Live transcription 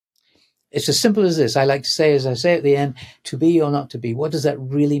It's as simple as this. I like to say, as I say at the end, to be or not to be. What does that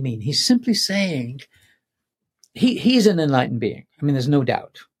really mean? He's simply saying he's an enlightened being. I mean, there's no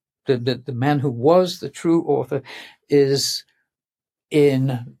doubt. The man who was the true author is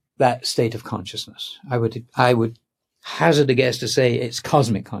in that state of consciousness. I would hazard a guess to say it's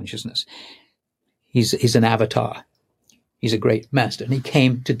cosmic consciousness. He's an avatar. He's a great master, and he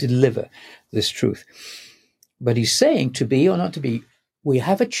came to deliver this truth. But he's saying to be or not to be. We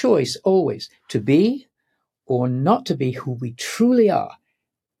have a choice always to be or not to be who we truly are.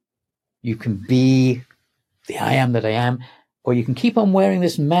 You can be the I am that I am, or you can keep on wearing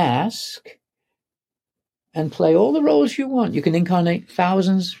this mask and play all the roles you want. You can incarnate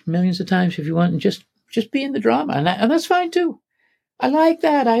thousands, millions of times if you want, and just be in the drama. And that's fine too. I like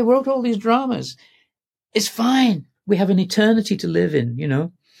that. I wrote all these dramas. It's fine. We have an eternity to live in, you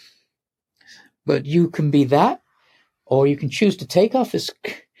know. But you can be that, or you can choose to take off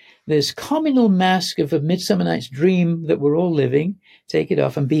this communal mask of a Midsummer Night's Dream that we're all living, take it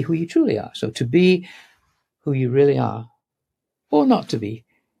off and be who you truly are. So to be who you really are, or not to be,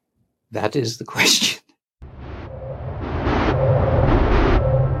 that is the question.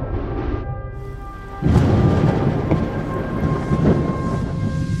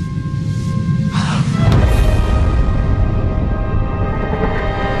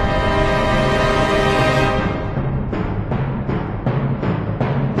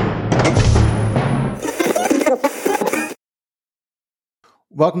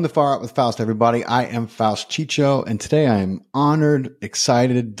 Welcome to Far Out with Faust, everybody. I am Faust Chicho, and today I am honored,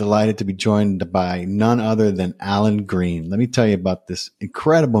 excited, delighted to be joined by none other than Alan Green. Let me tell you about this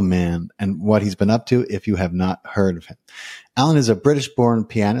incredible man and what he's been up to if you have not heard of him. Alan is a British-born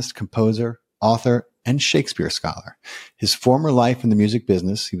pianist, composer, author, and Shakespeare scholar. His former life in the music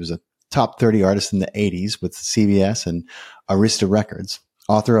business, he was a top 30 artist in the 80s with CBS and Arista Records,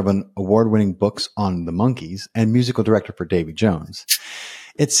 author of an award-winning books on the Monkees, and musical director for Davy Jones.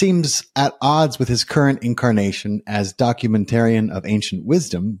 It seems at odds with his current incarnation as documentarian of ancient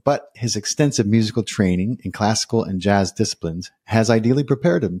wisdom, but his extensive musical training in classical and jazz disciplines has ideally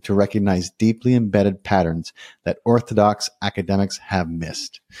prepared him to recognize deeply embedded patterns that orthodox academics have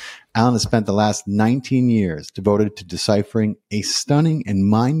missed. Alan has spent the last 19 years devoted to deciphering a stunning and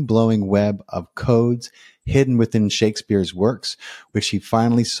mind-blowing web of codes hidden within Shakespeare's works, which he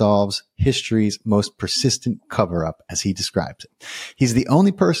finally solves history's most persistent cover-up, as he describes it. He's the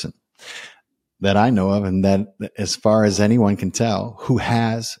only person that I know of, and that, as far as anyone can tell, who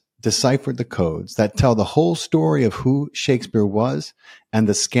has deciphered the codes that tell the whole story of who Shakespeare was and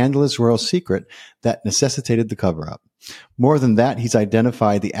the scandalous royal secret that necessitated the cover-up. More than that, he's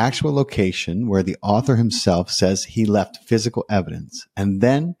identified the actual location where the author himself says he left physical evidence. And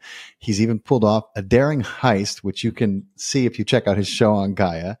then he's even pulled off a daring heist, which you can see if you check out his show on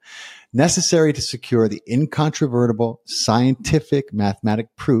Gaia, necessary to secure the incontrovertible scientific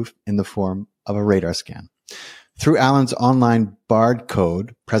mathematic proof in the form of a radar scan. Through Alan's online Bard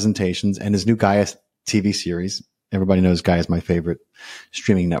Code presentations and his new Gaia TV series, everybody knows Gaia is my favorite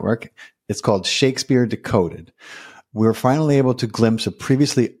streaming network. It's called Shakespeare Decoded. We're finally able to glimpse a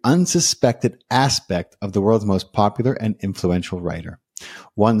previously unsuspected aspect of the world's most popular and influential writer.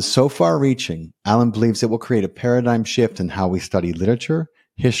 One so far-reaching, Alan believes it will create a paradigm shift in how we study literature,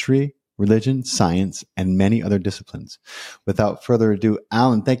 history, religion, science, and many other disciplines. Without further ado,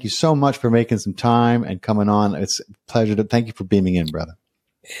 Alan, thank you so much for making some time and coming on. It's a pleasure to thank you for beaming in, brother.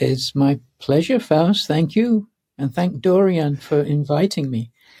 It's my pleasure, Faust. Thank you. And thank Dorian for inviting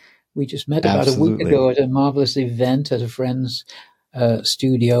me. We just met about a week ago at a marvelous event at a friend's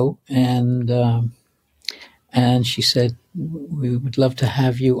studio, and she said, we would love to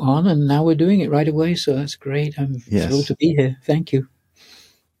have you on, and now we're doing it right away, so that's great. I'm thrilled to be here. Thank you.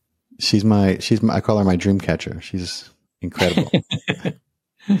 She's my I call her my dream catcher. She's incredible.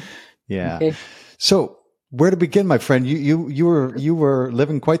 Yeah. Okay. So where to begin, my friend? You were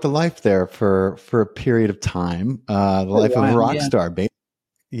living quite the life there for a period of time. The life of a rock star, baby.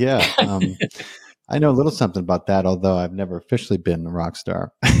 Yeah. I know a little something about that, although I've never officially been a rock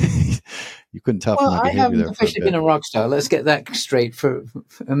star. You couldn't tell from my behavior there. I haven't officially been a rock star. Let's get that straight.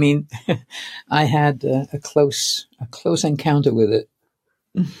 I mean, I had a close encounter with it,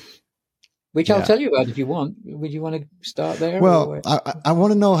 which I'll tell you about if you want. Would you want to start there? Well, I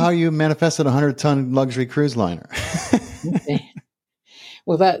want to know how you manifested a 100-ton luxury cruise liner. Okay.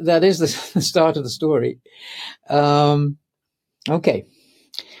 Well, that is the start of the story. Okay.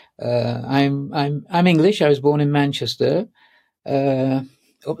 I'm English. I was born in Manchester,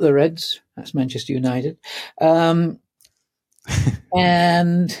 up the Reds. That's Manchester United. And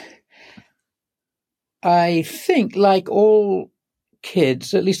I think, like all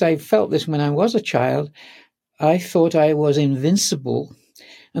kids, at least I felt this when I was a child, I thought I was invincible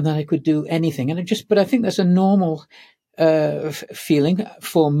and that I could do anything. But I think that's a normal feeling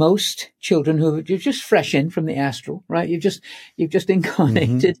for most children you're just fresh in from the astral, right? You've just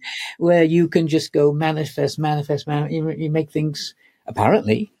incarnated, where you can just go manifest. You make things,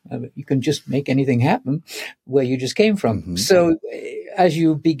 apparently, you can just make anything happen where you just came from. So as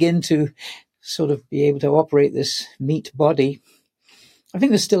you begin to sort of be able to operate this meat body, I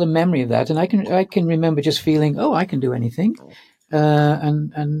think there's still a memory of that. And I can remember just feeling, oh, I can do anything.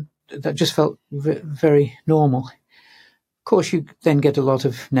 And that just felt very normal. Of course, you then get a lot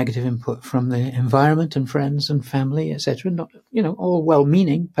of negative input from the environment and friends and family, etc. Not, all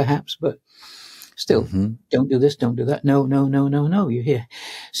well-meaning, perhaps, but still, don't do this, don't do that. No, you hear.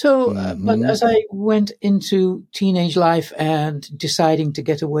 So, but as I went into teenage life and deciding to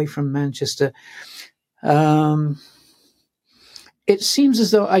get away from Manchester, it seems as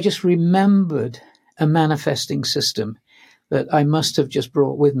though I just remembered a manifesting system that I must have just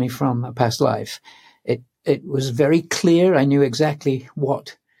brought with me from a past life. It was very clear. I knew exactly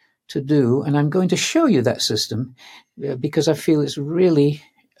what to do. And I'm going to show you that system because I feel it's really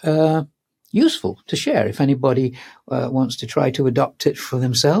useful to share. If anybody wants to try to adopt it for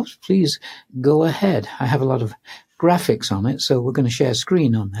themselves, please go ahead. I have a lot of graphics on it, so we're going to share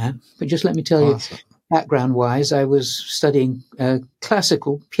screen on that. But just let me tell you, background-wise, I was studying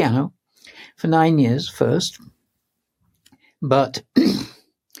classical piano for 9 years first. But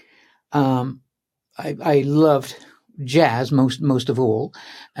I loved jazz most of all,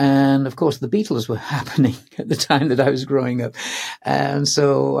 and of course the Beatles were happening at the time that I was growing up, and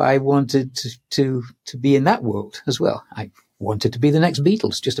so I wanted to be in that world as well. I wanted to be the next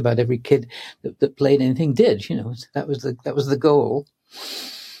Beatles. Just about every kid that played anything did. That was the goal.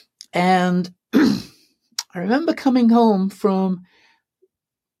 And I remember coming home from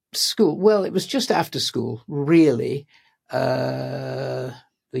school. Well, it was just after school, really. The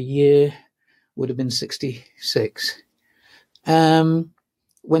year would have been 66, when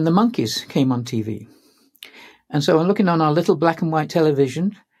the Monkees came on TV. And so I'm looking on our little black and white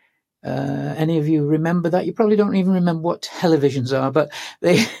television. Any of you remember that? You probably don't even remember what televisions are, but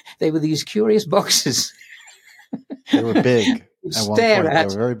they were these curious boxes. They were big. At one point, they were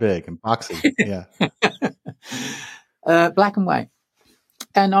very big and boxy. Yeah. Black and white.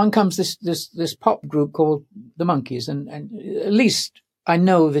 And on comes this pop group called the Monkees, and at least I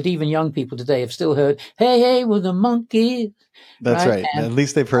know that even young people today have still heard, "Hey, hey, we're the Monkees." That's right. And at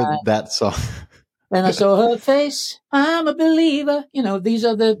least they've heard that song. And I saw her face. I'm a believer. These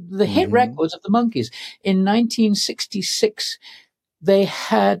are the hit records of the Monkees. In 1966, they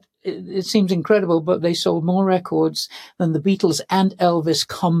had. It seems incredible, but they sold more records than the Beatles and Elvis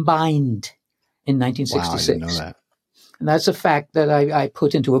combined in 1966. Wow, I didn't know that. And that's a fact that I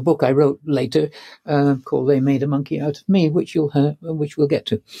put into a book I wrote later called "They Made a Monkey Out of Me," which we'll get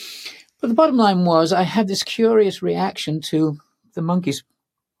to. But the bottom line was I had this curious reaction to the Monkees.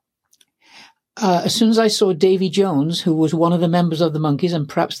 As soon as I saw Davy Jones, who was one of the members of the Monkees and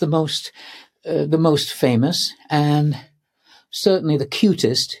perhaps the most famous and certainly the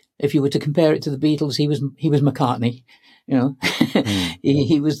cutest, if you were to compare it to the Beatles, he was McCartney.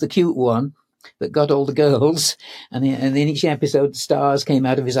 He was the cute one that got all the girls, and in each episode, stars came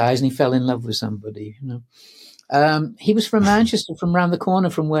out of his eyes, and he fell in love with somebody. He was from Manchester, from around the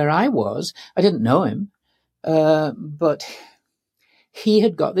corner from where I was. I didn't know him, but he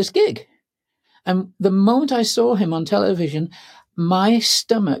had got this gig, and the moment I saw him on television, my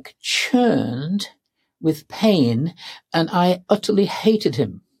stomach churned with pain, and I utterly hated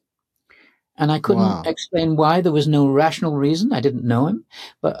him. And I couldn't explain why. There was no rational reason. I didn't know him.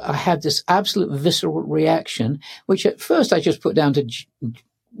 But I had this absolute visceral reaction, which at first I just put down to, it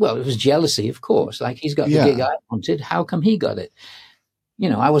was jealousy, of course. Like, he's got the gig I wanted. How come he got it?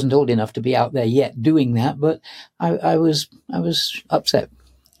 I wasn't old enough to be out there yet doing that, but I was upset,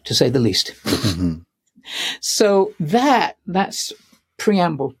 to say the least. So that's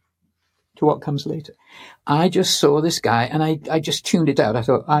preamble to what comes later. I just saw this guy and I just tuned it out. I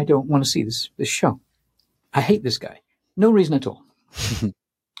thought, I don't want to see this show. I hate this guy. No reason at all.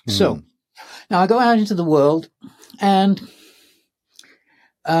 So now I go out into the world and,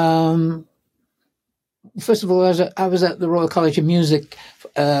 first of all, I was at the Royal College of Music.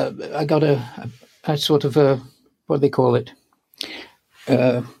 I got a sort of what do they call it?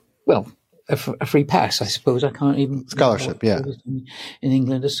 A free pass, I suppose. I can't even... Scholarship, yeah. In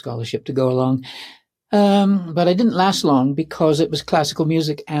England, a scholarship to go along. But I didn't last long because it was classical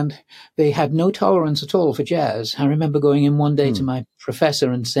music and they had no tolerance at all for jazz. I remember going in one day to my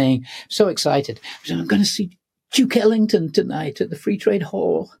professor and saying, so excited, I'm going to see Duke Ellington tonight at the Free Trade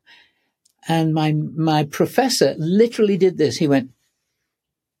Hall. And my professor literally did this. He went,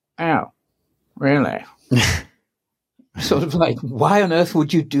 "Oh, really?" Sort of like, why on earth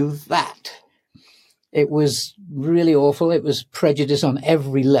would you do that? It was really awful. It was prejudice on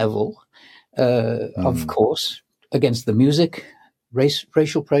every level, of course, against the music,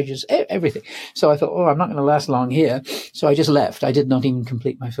 racial prejudice, everything. So I thought, I'm not going to last long here. So I just left. I did not even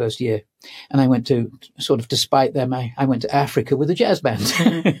complete my first year. And I went to, sort of despite them, I went to Africa with a jazz band.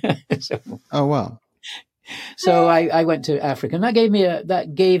 Oh, wow. So I went to Africa, and that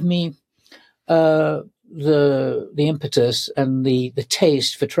gave me the impetus and the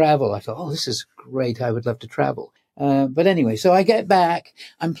taste for travel. I thought, this is great. I would love to travel. But anyway, so I get back.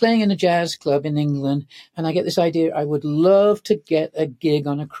 I'm playing in a jazz club in England, and I get this idea. I would love to get a gig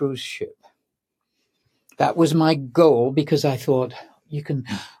on a cruise ship. That was my goal, because I thought, you can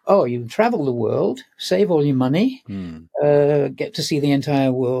travel the world, save all your money, get to see the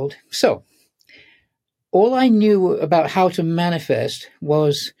entire world. So all I knew about how to manifest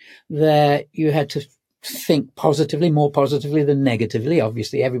was that you had to think positively, more positively than negatively.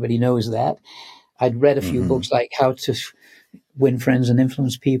 Obviously, everybody knows that. I'd read a few books like How to Win Friends and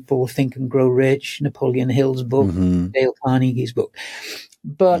Influence People, Think and Grow Rich, Napoleon Hill's book, Dale Carnegie's book.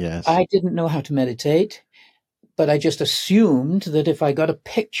 But I didn't know how to meditate. But I just assumed that if I got a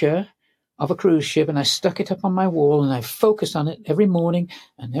picture of a cruise ship and I stuck it up on my wall and I focused on it every morning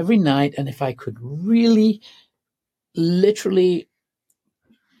and every night, and if I could really, literally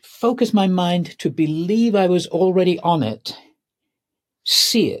focus my mind to believe I was already on it,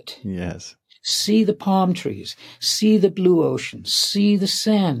 see it. Yes. See the palm trees, see the blue ocean, see the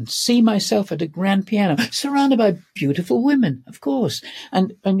sand, see myself at a grand piano, surrounded by beautiful women, of course,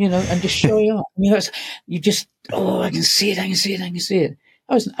 and just showing off. I can see it.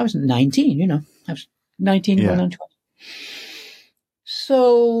 I was 19, I was 19 going on 20.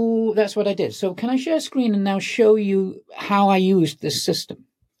 So that's what I did. So can I share a screen and now show you how I used this system?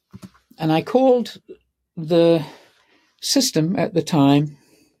 And I called the system at the time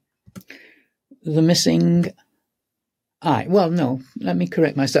the missing eye. Well, no, let me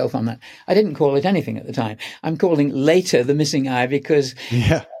correct myself on that. I didn't call it anything at the time. I'm calling later the missing eye because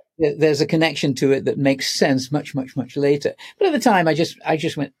there's a connection to it that makes sense much, much, much later. But at the time, I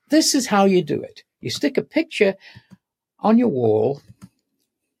just went, this is how you do it. You stick a picture on your wall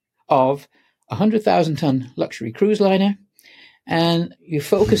of a 100,000-ton luxury cruise liner, and you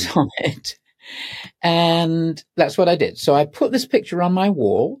focus on it. And that's what I did. So I put this picture on my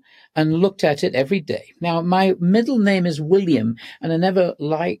wall and looked at it every day. Now, my middle name is William, and I never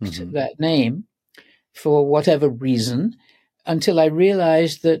liked that name for whatever reason until I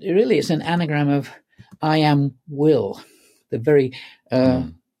realized that really it's an anagram of I am will, the very,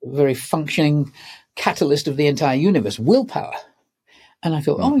 very functioning catalyst of the entire universe, willpower. And I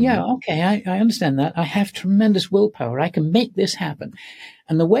thought, okay, I understand that. I have tremendous willpower. I can make this happen.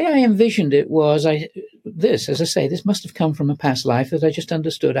 And the way I envisioned it was this must have come from a past life that I just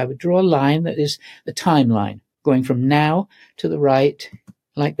understood. I would draw a line that is the timeline, going from now to the right,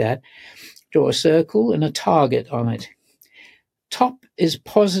 like that. Draw a circle and a target on it. Top is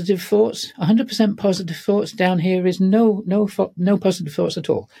positive thoughts, 100% positive thoughts. Down here is no positive thoughts at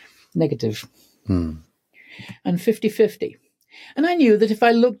all, negative. And 50-50. And I knew that if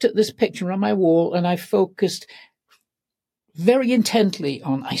I looked at this picture on my wall and I focused very intently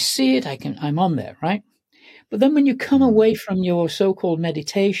on, I see it, I'm on there, right? But then when you come away from your so-called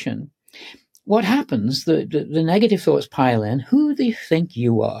meditation, what happens? The negative thoughts pile in. Who do you think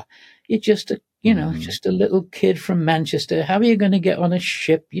you are? You're just just a little kid from Manchester. How are you going to get on a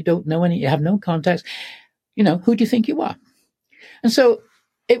ship? You don't know you have no contacts. Who do you think you are? And so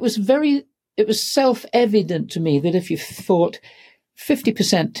it was self-evident to me that if you thought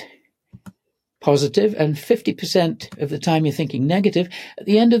 50% positive and 50% of the time you're thinking negative, at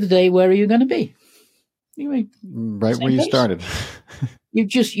the end of the day, where are you going to be? Right where you started.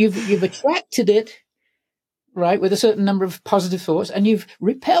 You've attracted it, right, with a certain number of positive thoughts, and you've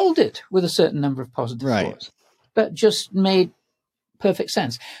repelled it with a certain number of positive thoughts. That just made perfect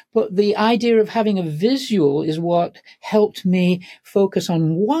sense. But the idea of having a visual is what helped me focus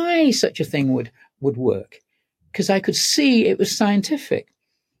on why such a thing would work, because I could see it was scientific.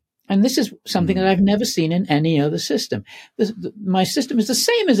 And this is something that I've never seen in any other system. My system is the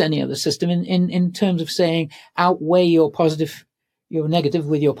same as any other system in terms of saying outweigh your negative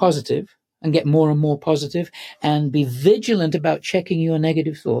with your positive and get more and more positive, and be vigilant about checking your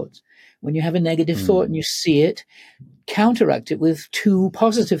negative thoughts. When you have a negative thought and you see it, counteract it with 2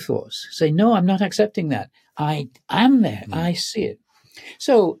 positive thoughts. Say, no, I'm not accepting that. I am there. I see it.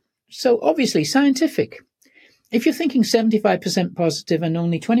 So obviously scientific. if you're thinking 75% positive and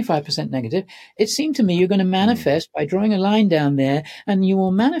only 25% negative, it seemed to me you're going to manifest by drawing a line down there, and you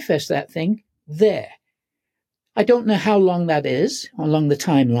will manifest that thing there. I don't know how long that is along the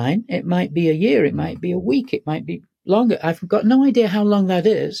timeline. It might be a year. It might be a week. It might be longer. I've got no idea how long that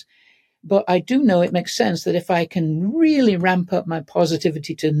is. But I do know it makes sense that if I can really ramp up my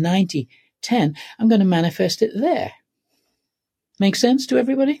positivity to 90, 10, I'm going to manifest it there. Make sense to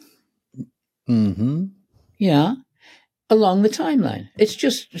everybody? Mm-hmm. Yeah. Along the timeline. It's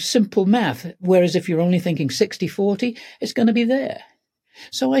just simple math. Whereas if you're only thinking 60, 40, it's going to be there.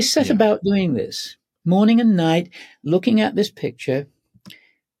 So I set about doing this morning and night, looking at this picture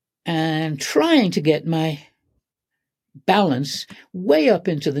and trying to get my balance way up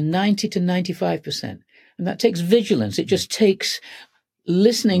into the 90 to 95%. And that takes vigilance. It just takes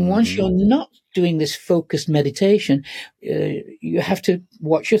listening. Once you're not doing this focused meditation, you have to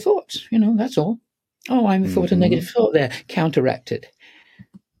watch your thoughts. That's all. Oh, I thought a negative thought there. Counteracted.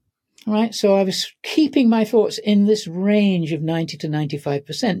 All right. So I was keeping my thoughts in this range of 90 to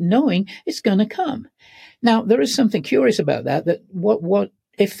 95%, knowing it's going to come. Now, there is something curious about that what,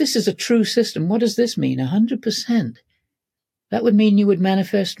 if this is a true system, what does this mean? 100%. That would mean you would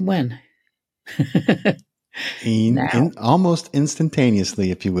manifest when? Almost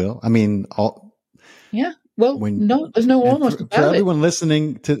instantaneously, if you will. I mean, yeah. Well, there's no almost about for everyone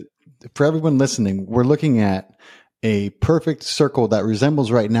listening. For everyone listening, we're looking at a perfect circle that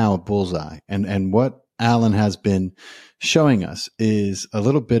resembles right now a bullseye, and what Alan has been showing us is a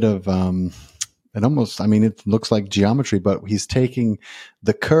little bit of it looks like geometry, but he's taking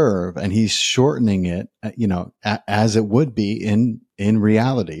the curve and he's shortening it, as it would be in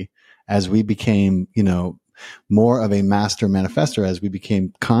reality, as we became, more of a master manifestor, as we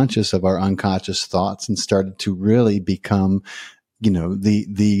became conscious of our unconscious thoughts and started to really become,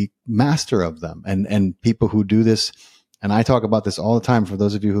 the master of them. And people who do this, and I talk about this all the time for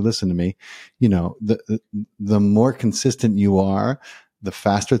those of you who listen to me, the more consistent you are, the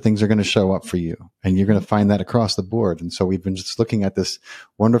faster things are going to show up for you. And you're going to find that across the board. And so we've been just looking at this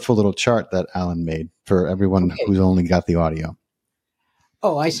wonderful little chart that Alan made for everyone who's only got the audio.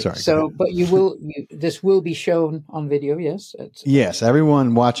 Oh, I see. Sorry, so, but this will be shown on video, yes? Yes,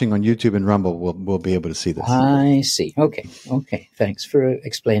 everyone watching on YouTube and Rumble will be able to see this. I see. Okay. Thanks for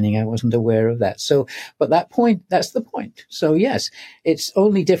explaining. I wasn't aware of that. So, but that's the point. So yes, it's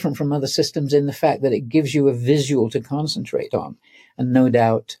only different from other systems in the fact that it gives you a visual to concentrate on. And no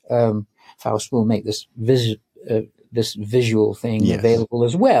doubt, Faust will make this visual thing available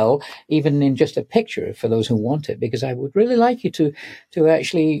as well, even in just a picture for those who want it, because I would really like you to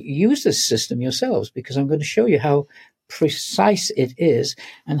actually use this system yourselves, because I'm going to show you how precise it is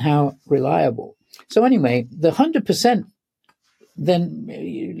and how reliable. So anyway, the 100% then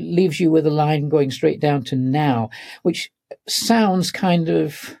leaves you with a line going straight down to now, which sounds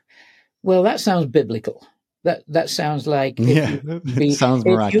that sounds biblical. That sounds like it sounds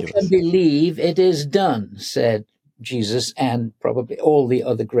miraculous. If you can believe, it is done, said Jesus and probably all the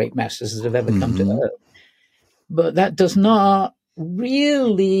other great masters that have ever come to earth. But that does not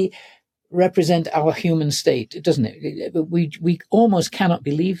really represent our human state, doesn't it? We almost cannot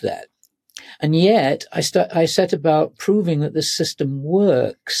believe that. And yet I set about proving that this system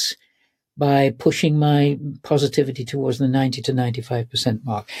works by pushing my positivity towards the 90 to 95%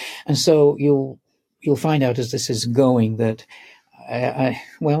 mark. And so you'll find out as this is going that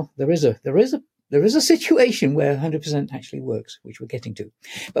there is a situation where 100% actually works, which we're getting to.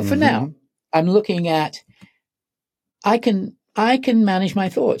 But for now, I'm looking at, I can manage my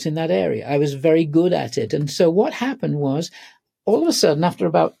thoughts in that area. I was very good at it. And so what happened was, all of a sudden, after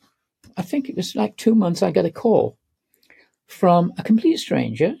about, I think it was like 2 months, I got a call from a complete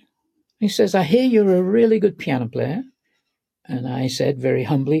stranger. He says, I hear you're a really good piano player. And I said very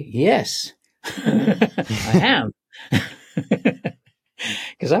humbly, yes, I am.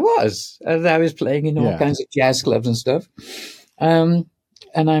 Because I was playing in all kinds of jazz clubs and stuff. And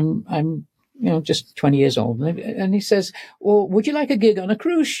I'm just 20 years old. And he says, well, would you like a gig on a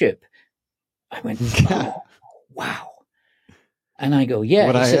cruise ship? I went, oh, wow. And I go,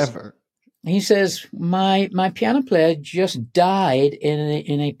 yeah. He says, my piano player just died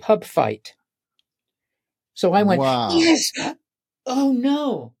in a pub fight. So I went, wow. Yes. Oh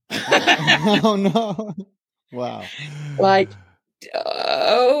no. Oh no. Wow. Like,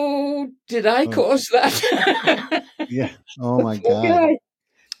 did I cause that? Yeah. Oh my God.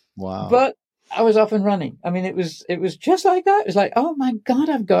 Wow. But I was off and running. I mean, it was just like that. It was like, oh my God,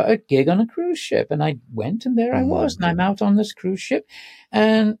 I've got a gig on a cruise ship. And I went and there I was, and I'm out on this cruise ship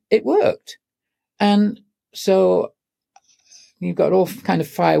and it worked. And so You've got all kind of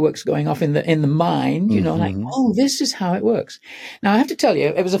fireworks going off in the mind, like, Mm-hmm. oh, this is how it works. Now I have to tell you,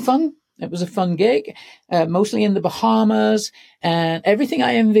 it was a fun gig, mostly in the Bahamas, and everything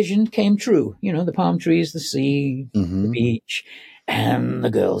I envisioned came true. The palm trees, the sea, the Mm-hmm. beach, and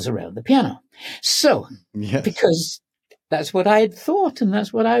the girls around the piano. So, Yes. because that's what I had thought, and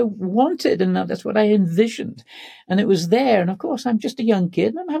that's what I wanted, and that's what I envisioned, and it was there. And of course, I'm just a young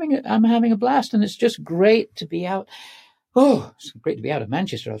kid, and I'm having a blast, and it's just great to be out. Oh, it's great to be out of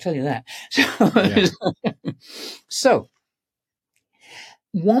Manchester, I'll tell you that. So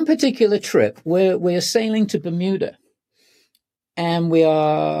one particular trip, we're sailing to Bermuda, and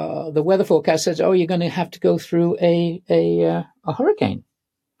the weather forecast says, oh, you're going to have to go through a hurricane.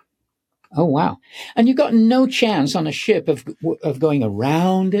 Oh, wow. And you've got no chance on a ship of going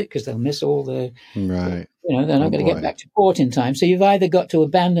around it, because they'll miss all the, Right. they're not going to get back to port in time. So you've either got to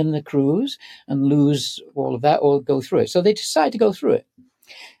abandon the cruise and lose all of that, or go through it. So they decide to go through it.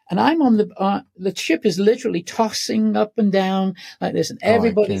 And I'm on the ship is literally tossing up and down like this, and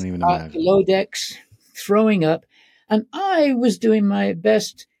everybody's below decks throwing up. And I was doing my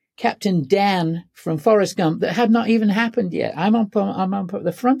best Captain Dan from Forrest Gump that had not even happened yet. I'm on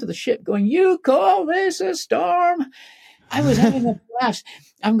the front of the ship going, you call this a storm? I was having a blast.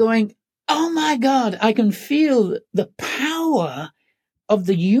 I'm going, oh my God, I can feel the power of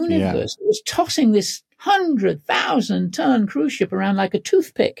the universe. Yeah. It was tossing this 100,000-ton cruise ship around like a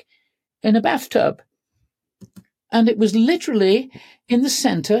toothpick in a bathtub. And it was literally in the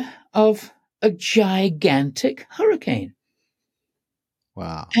center of a gigantic hurricane.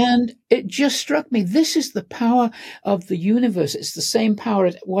 Wow. And it just struck me, this is the power of the universe. It's the same power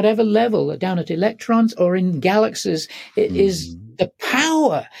at whatever level, down at electrons or in galaxies. It is the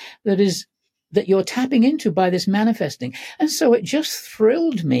power that you're tapping into by this manifesting. And so it just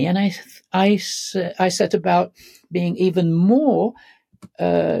thrilled me. And I set about being even more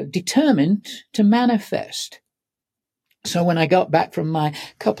determined to manifest. So when I got back from my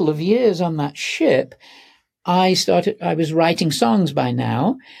couple of years on that ship, I was writing songs by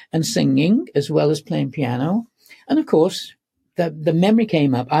now and singing as well as playing piano. And of course, the memory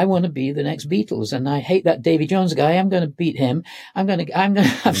came up. I want to be the next Beatles, and I hate that Davy Jones guy. I'm going to beat him. I'm going to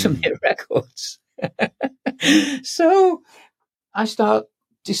have some hit records. So I start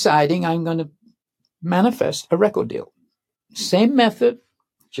deciding I'm going to manifest a record deal. Same method.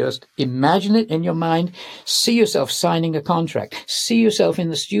 Just imagine it in your mind. See yourself signing a contract. See yourself in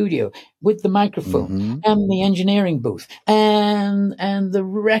the studio with the microphone and the engineering booth and the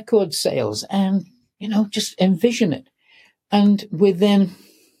record sales, and just envision it. And within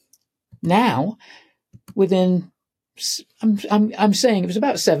I'm saying it was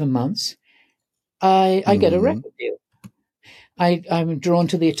about 7 months, I get a record deal. I'm drawn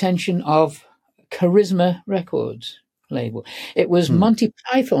to the attention of Charisma Records label. It was Monty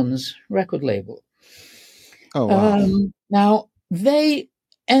Python's record label. Oh, wow. Now, they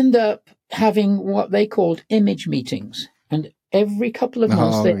end up having what they called image meetings. And every couple of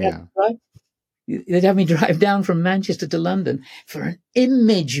months, they'd have me drive down from Manchester to London for an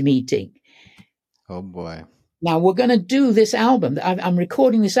image meeting. Oh, boy. Now, we're going to do this album. I'm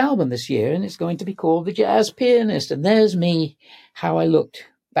recording this album this year, and it's going to be called The Jazz Pianist. And there's me, how I looked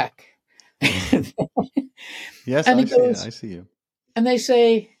back. Yes, I see you. And they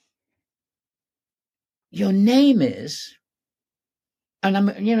say, your name is, and I'm,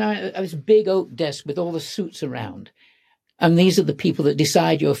 at this big oak desk with all the suits around. And these are the people that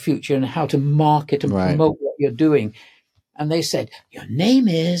decide your future and how to market and promote what you're doing. And they said, your name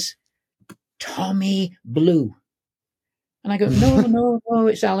is Tommy Blue. And I go, no,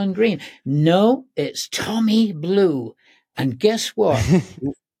 it's Alan Green. No, it's Tommy Blue. And guess what?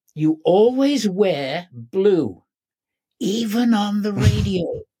 You always wear blue, even on the radio.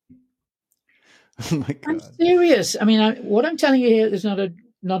 Oh my God. I'm serious. I mean, what I'm telling you here is not a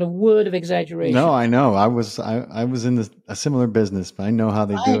word of exaggeration. No, I know. I was in a similar business, but I know how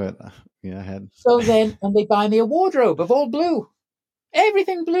they do it. Yeah, I had. So then, and they buy me a wardrobe of all blue,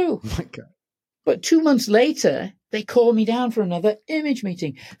 everything blue. Oh my God. But 2 months later, they call me down for another image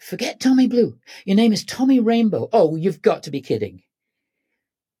meeting. Forget Tommy Blue. Your name is Tommy Rainbow. Oh, you've got to be kidding.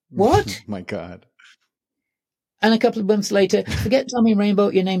 What? My God. And a couple of months later, forget Tommy Rainbow,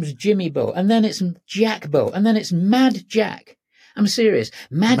 your name's Jimmy Bow. And then it's Jack Bow. And then it's Mad Jack. I'm serious.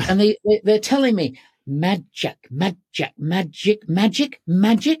 And they're telling me, Mad Jack, magic.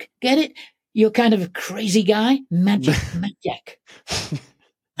 Get it? You're kind of a crazy guy. Mad Jack.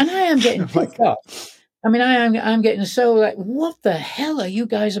 And I am getting pissed off. I mean, I'm getting so like, what the hell are you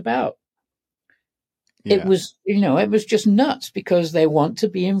guys about? it was, it was just nuts because they want to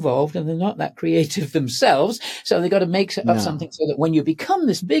be involved and they're not that creative themselves. So they got to make up something so that when you become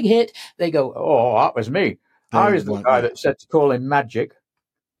this big hit, they go, oh, that was me. I was the guy that said to call him Magic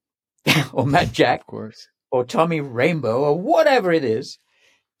or Mad Jack, of course, or Tommy Rainbow or whatever it is.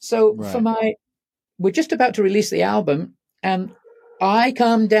 So we're just about to release the album, and I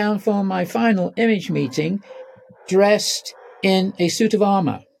come down for my final image meeting dressed in a suit of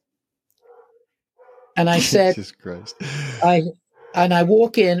armor. And I said, Jesus Christ. I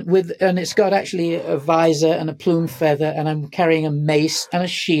walk in and it's got actually a visor and a plume feather, and I'm carrying a mace and a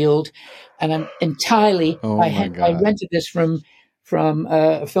shield, and I'm entirely, I rented this from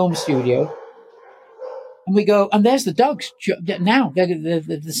a film studio. And we go, and there's the dogs now. They're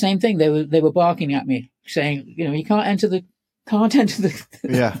the same thing. They were barking at me, saying, you can't enter the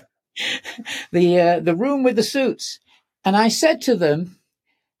the room with the suits. And I said to them,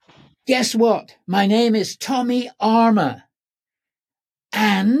 guess what? My name is Tommy Armour,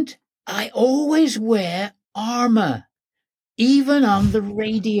 and I always wear armor, even on the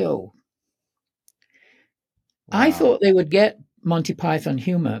radio. Wow. I thought they would get Monty Python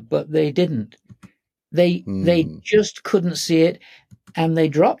humor, but they didn't. They just couldn't see it, and they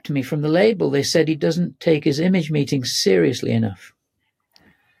dropped me from the label. They said he doesn't take his image meetings seriously enough.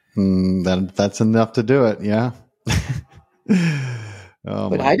 That's enough to do it, yeah.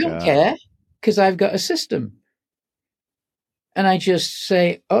 But I don't care, because I've got a system. And I just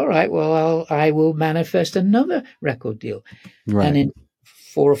say, all right, well, I will manifest another record deal. Right. And in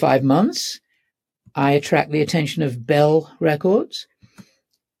 4 or 5 months, I attract the attention of Bell Records,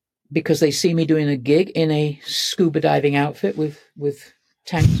 because they see me doing a gig in a scuba diving outfit with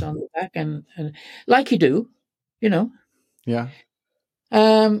tanks on the back and like you do, Yeah.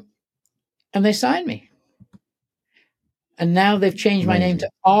 And they sign me. And now they've changed my name to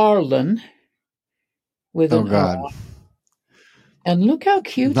Arlen with an R. And look how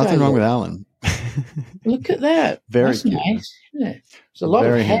cute Nothing wrong with Alan. Look at that. Very That's cute. Nice, isn't it? It's a lot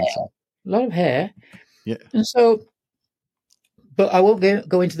of hair. Handsome. A lot of hair. Yeah. And so, but I won't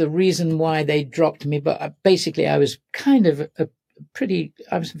go into the reason why they dropped me, but basically I was kind of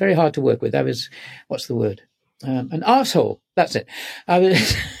I was very hard to work with. I was, what's the word? An arsehole. That's it. I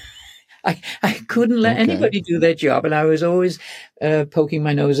was, I couldn't let anybody do their job. And I was always poking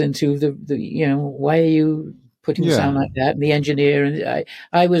my nose into the why are you putting the sound like that? And the engineer, and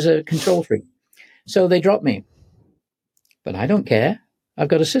I was a control freak. So they dropped me. But I don't care. I've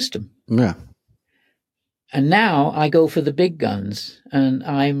got a system. Yeah. And now I go for the big guns, and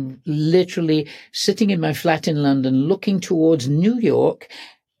I'm literally sitting in my flat in London, looking towards New York,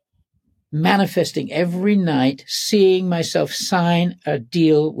 manifesting every night, seeing myself sign a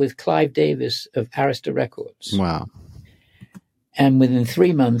deal with Clive Davis of Arista Records. Wow. And within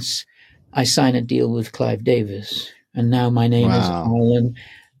 3 months, I sign a deal with Clive Davis. And now my name is Alan,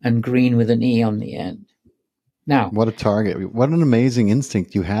 and Green with an E on the end. Now, what a target. What an amazing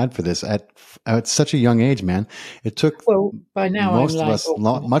instinct you had for this at such a young age, man. It took by now most of us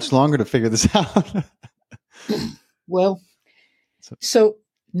much longer to figure this out. Well, so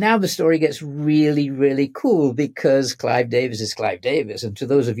now the story gets really, really cool, because Clive Davis is Clive Davis. And to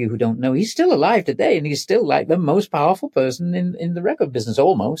those of you who don't know, he's still alive today, and he's still like the most powerful person in the record business,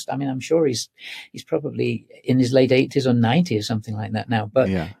 almost. I mean, I'm sure he's probably in his late 80s or 90s or something like that now, but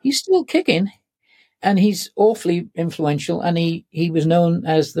he's still kicking. And he's awfully influential, and he was known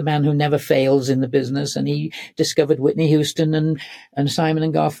as the man who never fails in the business, and he discovered Whitney Houston and Simon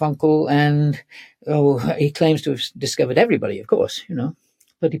and Garfunkel, and he claims to have discovered everybody, of course,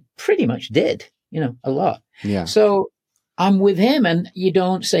 but he pretty much did, a lot. Yeah. So I'm with him, and you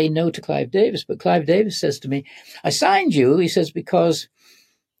don't say no to Clive Davis, but Clive Davis says to me, I signed you, he says, because,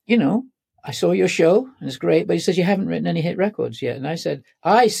 I saw your show, and it's great, but he says, you haven't written any hit records yet. And I said,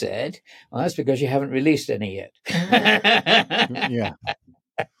 well, that's because you haven't released any yet. Yeah.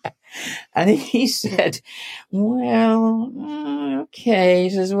 And he said, well, okay.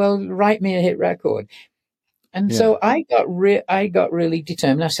 He says, well, write me a hit record. And so I got really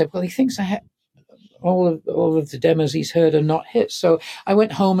determined. I said, well, he thinks I have all of the demos he's heard are not hits. So I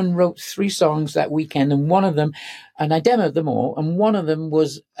went home and wrote 3 songs that weekend, and one of them, and I demoed them all, and one of them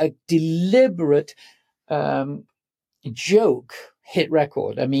was a deliberate joke hit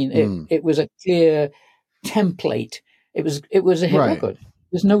record. I mean, it was a clear template. It was a hit record.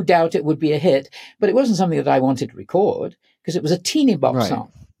 There's no doubt it would be a hit, but it wasn't something that I wanted to record, because it was a teeny bop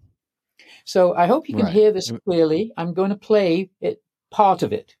song. So I hope you can hear this clearly. I'm going to play part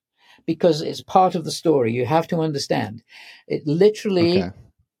of it, because it's part of the story. You have to understand. It literally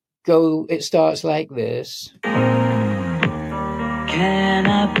it starts like this. Can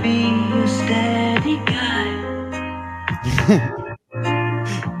I be your steady city guy.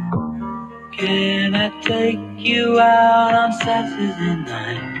 Can I take you out on Saturday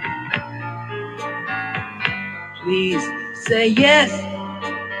night? Please say yes,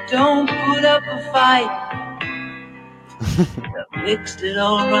 don't put up a fight. I mixed it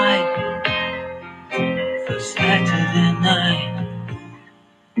all right for Saturday night.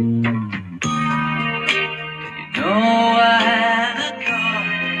 You know I had a car.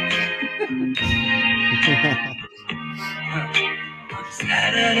 On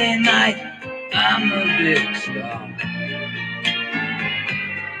Saturday night, I'm a big star.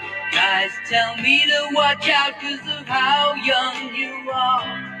 Guys tell me to watch out 'cause of how young you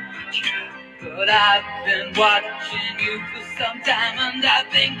are. But I've been watching you for some time, and I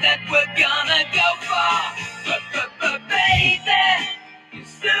think that we're gonna go far. But baby, you'll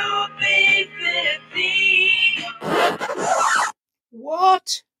soon be 15.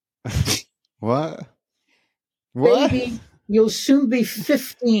 What? What? Baby, you'll soon be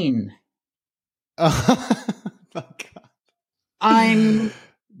 15. Oh my God. I'm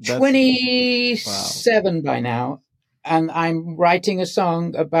 27 by now, and I'm writing a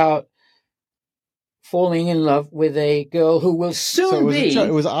song about falling in love with a girl who will soon be.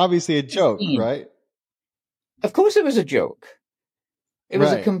 It was obviously a joke, 15. right? Of course it was a joke. It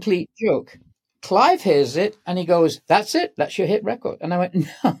was a complete joke. Clive hears it and he goes, "That's it. That's your hit record." And I went, "No,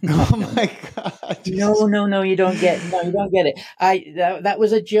 oh my God. No, you don't get it. That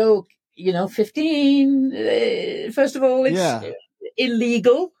was a joke. 15. First of all, it's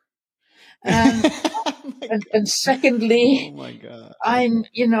illegal. And secondly, oh my God. I'm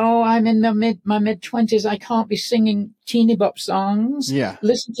in my mid-20s. I can't be singing teeny bop songs. Yeah.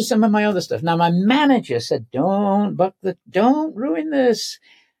 Listen to some of my other stuff. Now, my manager said, don't ruin this.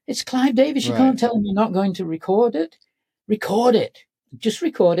 It's Clive Davis. You can't tell him you're not going to record it. Record it. Just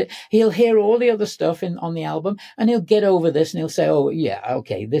record it. He'll hear all the other stuff on the album and he'll get over this and he'll say, "Oh yeah,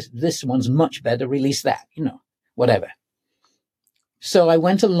 okay, this one's much better. Release that, whatever." So I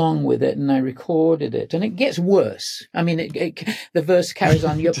went along with it and I recorded it, and it gets worse. I mean, the verse carries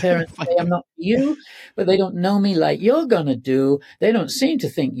on. Your parents say I'm not you, but they don't know me like you're gonna do. They don't seem to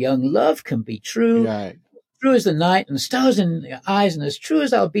think young love can be true. Right. True as the night and stars in your eyes, and as true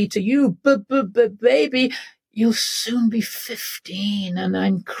as I'll be to you. But baby, you'll soon be 15. And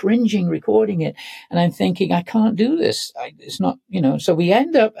I'm cringing recording it, and I'm thinking I can't do this. It's not, So we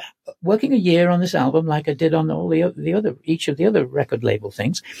end up working a year on this album, like I did on all each of the other record label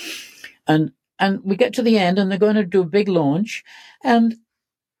things, and we get to the end, and they're going to do a big launch, and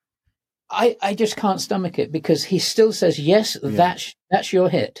I just can't stomach it because he still says, "Yes, that's your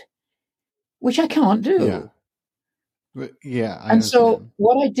hit," which I can't do. Yeah. But, I and understand. So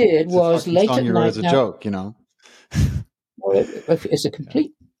what I did was late at night. As a joke, Well, it's a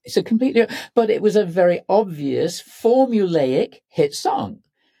complete, but it was a very obvious formulaic hit song.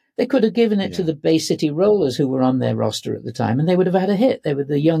 They could have given it to the Bay City Rollers, who were on their roster at the time, and they would have had a hit. They were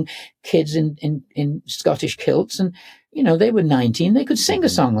the young kids in Scottish kilts, and they were 19. They could sing a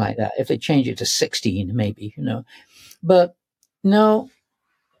song like that if they changed it to 16, maybe. But no.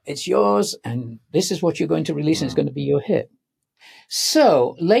 It's yours, and this is what you're going to release, and it's going to be your hit.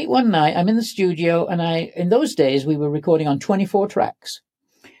 So late one night, I'm in the studio, and in those days, we were recording on 24 tracks.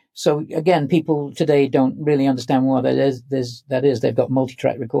 So again, people today don't really understand what that is. They've got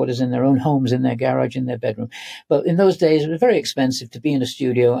multi-track recorders in their own homes, in their garage, in their bedroom. But in those days, it was very expensive to be in a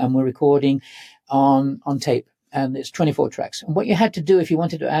studio, and we're recording on tape. And it's 24 tracks. And what you had to do if you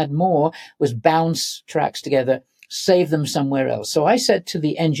wanted to add more was bounce tracks together, save them somewhere else. So I said to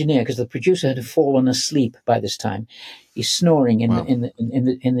the engineer, because the producer had fallen asleep by this time, he's snoring in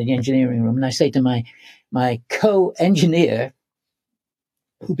the engineering room, and I say to my co-engineer,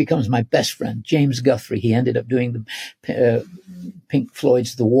 who becomes my best friend, James Guthrie. He ended up doing the Pink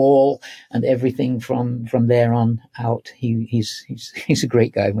Floyd's The Wall and everything from there on out. He's a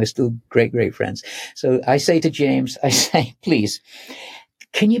great guy. We're still great friends. So I say to James, please,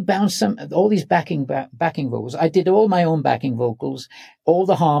 can you bounce all these backing vocals? I did all my own backing vocals, all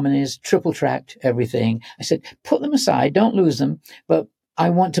the harmonies, triple tracked everything. I said, put them aside, don't lose them, but I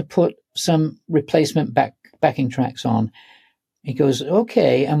want to put some replacement backing tracks on. He goes,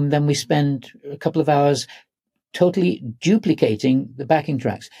 okay. And then we spend a couple of hours totally duplicating the backing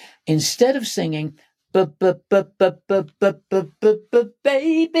tracks. Instead of singing,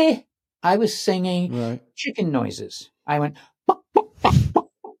 baby, I was singing chicken noises. I went, oh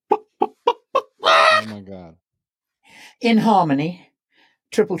my God. In harmony,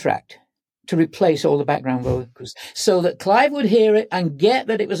 triple tracked to replace all the background vocals so that Clive would hear it and get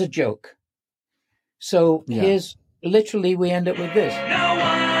that it was a joke. So here's literally we end up with this. No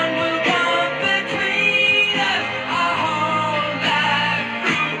one will come between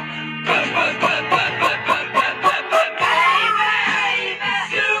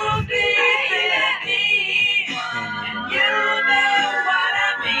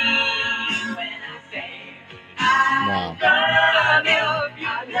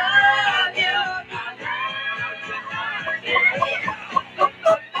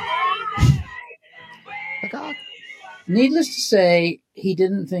Needless to say, he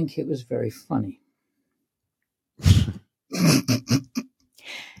didn't think it was very funny.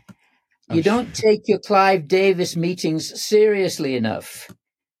 You don't take your Clive Davis meetings seriously enough.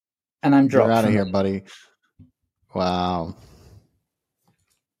 And I'm dropped. You're out of from here, it. buddy. Wow.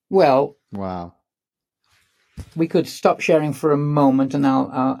 Well, wow. We could stop sharing for a moment, and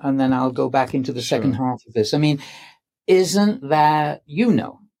then I'll go back into the second half of this. I mean, isn't that,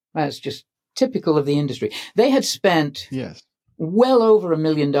 that's just typical of the industry. They had spent well over $1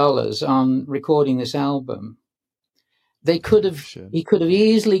 million on recording this album. He could have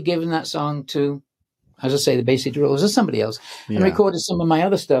easily given that song to, as I say, the Bay City Rollers or somebody else, and recorded some of my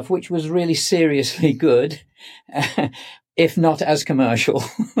other stuff, which was really seriously good, if not as commercial.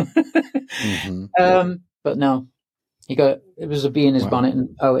 Mm-hmm. But no, it was a bee in his bonnet, and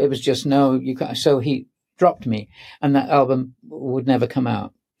it was just no, you can't. So he dropped me, and that album would never come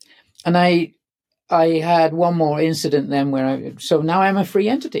out. And I had one more incident then so now I'm a free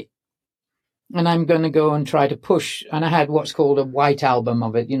entity. And I'm going to go and try to push. And I had what's called a white album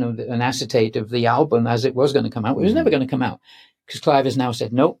of it, an acetate of the album as it was going to come out. It was never going to come out because Clive has now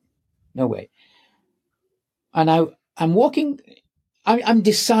said, nope, no way. And I'm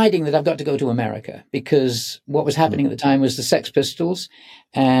deciding that I've got to go to America because what was happening at the time was the Sex Pistols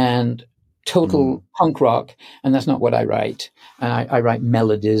and total punk rock. And that's not what I write. And I write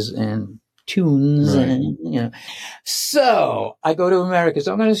melodies and tunes, and so I go to America.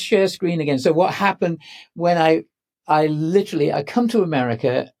 So I'm going to share screen again. So what happened when I come to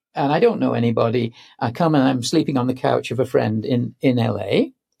America and I don't know anybody. I come and I'm sleeping on the couch of a friend in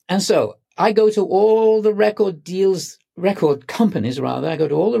LA, and so I go to all the record companies. I go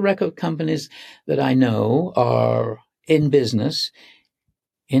to all the record companies that I know are in business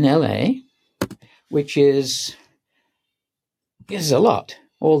in LA, which is a lot.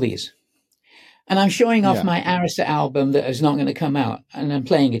 All these. And I'm showing off my Arista album that is not going to come out, and I'm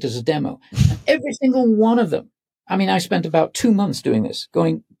playing it as a demo. And every single one of them. I mean, I spent about 2 months doing this,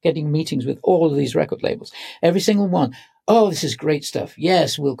 getting meetings with all of these record labels. Every single one. Oh, this is great stuff.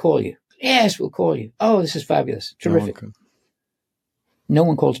 Yes, we'll call you. Yes, we'll call you. Oh, this is fabulous. Terrific. No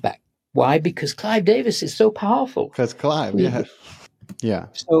one calls back. Why? Because Clive Davis is so powerful. Because Clive, yeah.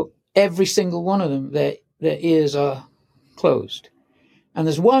 So every single one of them, their ears are closed. And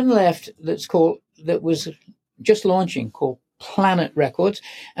there's one left that was just launching called Planet Records.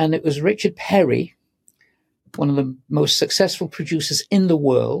 And it was Richard Perry, one of the most successful producers in the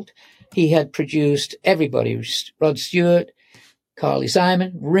world. He had produced everybody, Rod Stewart, Carly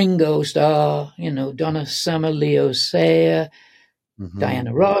Simon, Ringo Starr, Donna Summer, Leo Sayer,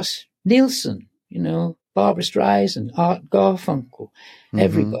 Diana Ross, Nielsen, Barbra Streisand, Art Garfunkel,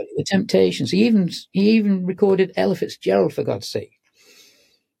 everybody, The Temptations. He even recorded Ella Fitzgerald, for God's sake.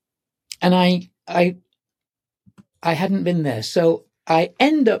 And I hadn't been there. So I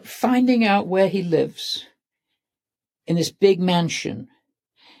end up finding out where he lives in this big mansion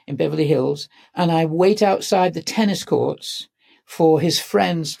in Beverly Hills. And I wait outside the tennis courts for his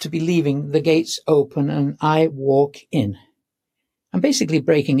friends to be leaving, the gates open, and I walk in. I'm basically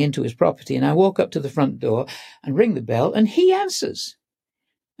breaking into his property, and I walk up to the front door and ring the bell, and he answers.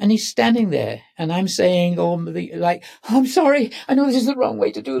 And he's standing there, and I'm saying, I'm sorry. I know this is the wrong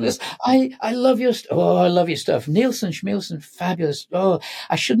way to do this. I love your stuff. Oh, I love your stuff. Nielsen, Schmielsen, fabulous. Oh,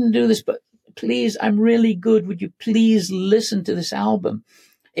 I shouldn't do this, but please, I'm really good. Would you please listen to this album?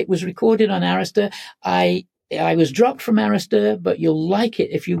 It was recorded on Arista. I was dropped from Arista, but you'll like it.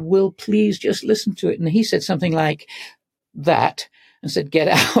 If you will, please just listen to it. And he said something like that and said, get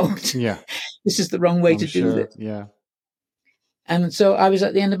out. Yeah. This is the wrong way to do this. Yeah. And so I was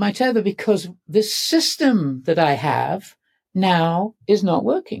at the end of my tether because this system that I have now is not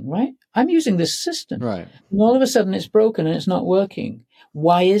working, right? I'm using this system. Right. And all of a sudden it's broken and it's not working.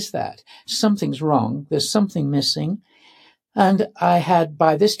 Why is that? Something's wrong. There's something missing. And I had,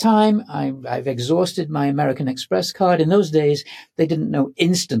 by this time, I've exhausted my American Express card. In those days, they didn't know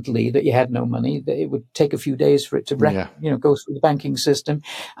instantly that you had no money. It would take a few days for it to go through the banking system.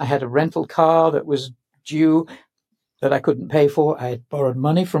 I had a rental car that was due that I couldn't pay for. I had borrowed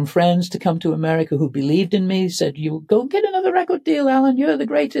money from friends to come to America who believed in me, said, you go get another record deal, Alan. You're the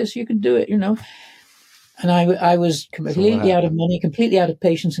greatest. You can do it, And I was completely out of money, completely out of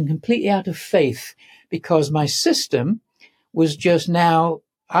patience, and completely out of faith because my system was just now,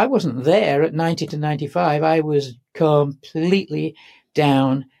 I wasn't there at 90 to 95. I was completely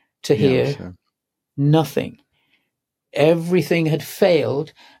down to here. Nothing. Everything had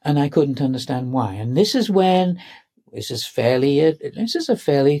failed, and I couldn't understand why. And this is a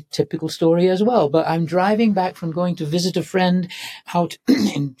fairly typical story as well. But I'm driving back from going to visit a friend out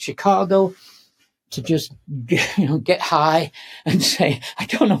in Chicago, to just, get high and say, I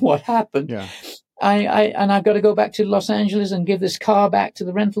don't know what happened. Yeah. And I've got to go back to Los Angeles and give this car back to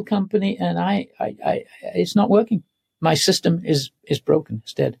the rental company. And it's not working. My system is broken.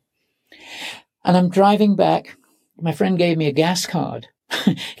 It's dead. And I'm driving back. My friend gave me a gas card.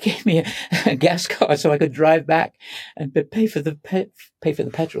 Gave me a gas card so I could drive back and pay for the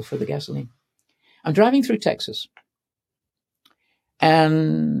petrol, for the gasoline. I'm driving through Texas,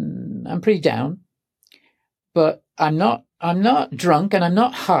 and I'm pretty down, but I'm not drunk, and I'm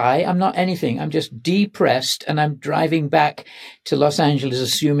not high. I'm not anything. I'm just depressed, and I'm driving back to Los Angeles,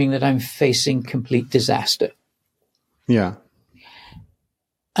 assuming that I'm facing complete disaster. Yeah.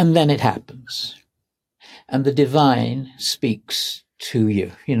 And then it happens, and the divine speaks to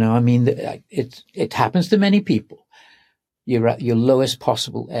you. It happens to many people. You're at your lowest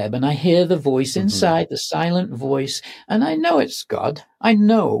possible ebb, and I hear the voice inside, the silent voice, and I know it's God. I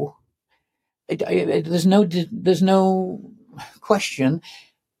know. There's no question.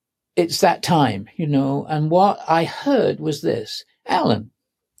 It's that time, And what I heard was this: Alan,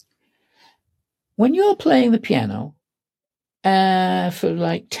 when you're playing the piano for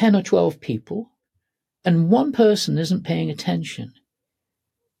like 10 or 12 people, and one person isn't paying attention,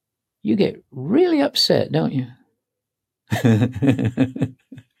 you get really upset, don't you?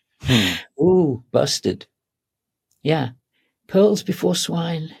 Ooh, busted. Yeah. Pearls before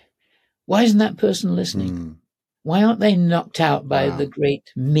swine. Why isn't that person listening? Why aren't they knocked out by the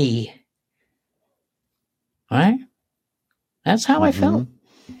great me? Right? That's how I felt.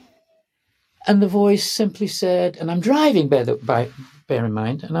 And the voice simply said, and I'm driving, bear in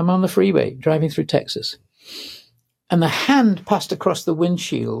mind, and I'm on the freeway driving through Texas. And the hand passed across the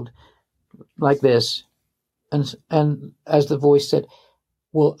windshield like this. And as the voice said,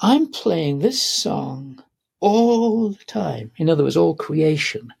 well, I'm playing this song all the time. In other words, all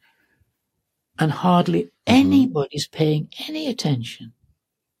creation. And hardly anybody's paying any attention.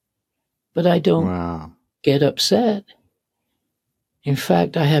 But I don't get upset. In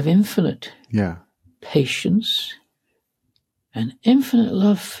fact, I have infinite patience and infinite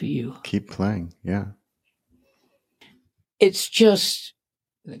love for you. Keep playing. Yeah. It's just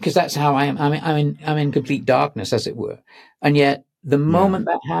because that's how I am. I'm in complete darkness, as it were. And yet the moment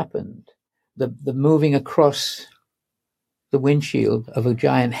that happened, the moving across the windshield of a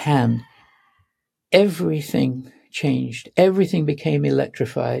giant hand, everything changed. Everything became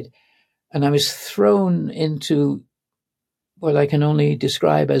electrified. And I was thrown into what I can only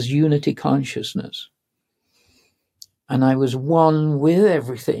describe as unity consciousness. And I was one with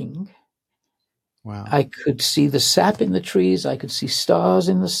everything. Wow. I could see the sap in the trees. I could see stars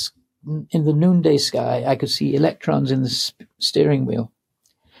in the noonday sky. I could see electrons in the steering wheel.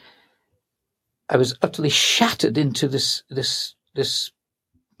 I was utterly shattered into this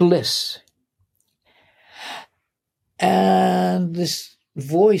bliss. And this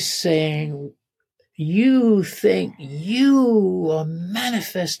voice saying, you think you are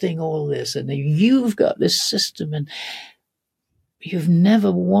manifesting all this, and you've got this system, and you've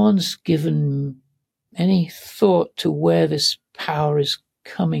never once given any thought to where this power is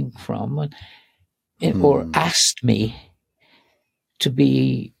coming from, or asked me to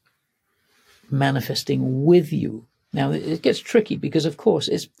be manifesting with you. Now, it gets tricky because, of course,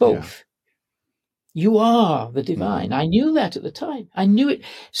 it's both. You are the divine. I knew that at the time. I knew it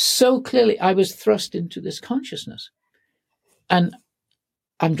so clearly. I was thrust into this consciousness. And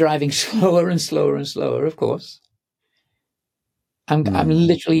I'm driving slower and slower and slower, of course. I'm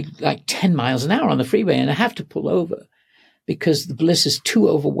literally like 10 miles an hour on the freeway, and I have to pull over because the bliss is too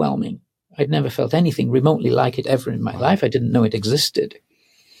overwhelming. I'd never felt anything remotely like it ever in my life. I didn't know it existed.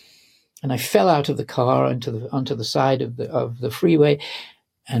 And I fell out of the car onto the side of the freeway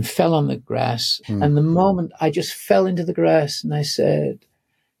and fell on the grass. And the moment I just fell into the grass, and I said,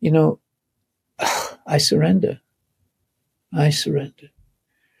 I surrender. I surrender.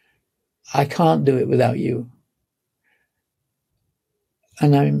 I can't do it without you.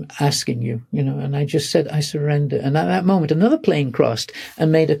 And I'm asking you, and I just said, I surrender. And at that moment, another plane crossed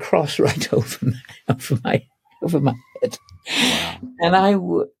and made a cross right over my head. Wow. And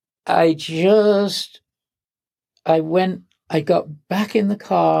I got back in the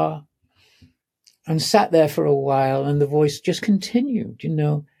car and sat there for a while, and the voice just continued,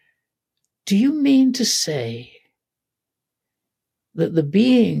 do you mean to say that the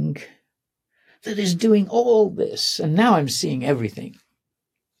being that is doing all this, and now I'm seeing everything.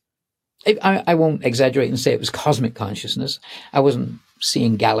 I won't exaggerate and say it was cosmic consciousness. I wasn't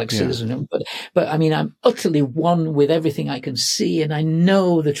seeing galaxies, but I mean, I'm utterly one with everything I can see, and I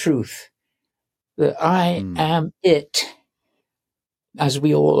know the truth that I am it, as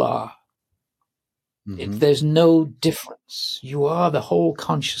we all are. There's no difference. You are the whole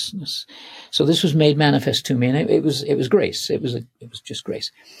consciousness. So this was made manifest to me, and it was grace. It was just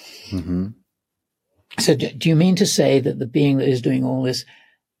grace. Mm-hmm. So do you mean to say that the being that is doing all this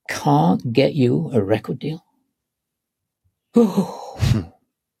can't get you a record deal? Oh.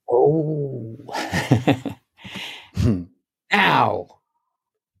 Now,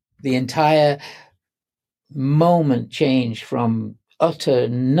 the entire moment changed from utter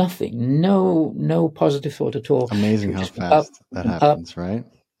nothing, no positive thought at all. Amazing how fast that happens, right?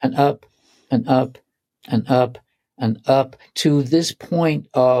 And up and up and up and up to this point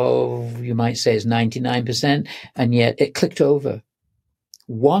of, you might say, it's 99%, and yet it clicked over.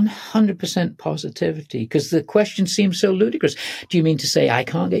 100% positivity, because the question seems so ludicrous. Do you mean to say I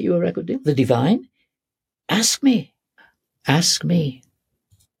can't get you a record deal? The divine? Ask me. Ask me.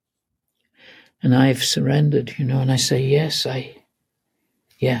 And I've surrendered, and I say, yes,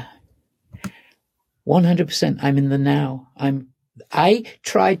 yeah. 100%, I'm in the now. I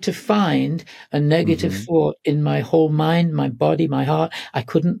tried to find a negative thought in my whole mind, my body, my heart. I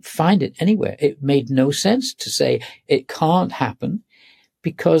couldn't find it anywhere. It made no sense to say it can't happen,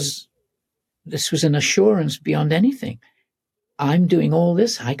 because this was an assurance beyond anything. I'm doing all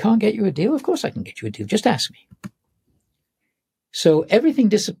this. I can't get you a deal. Of course I can get you a deal. Just ask me. So everything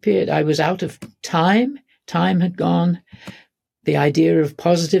disappeared. I was out of time. Time had gone. The idea of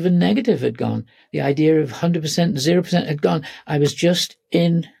positive and negative had gone. The idea of 100% and 0% had gone. I was just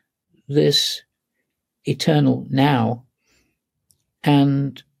in this eternal now.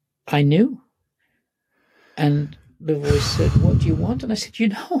 And I knew. And the voice said, what do you want? And I said, you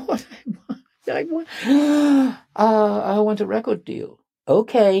know what I want? I want a record deal.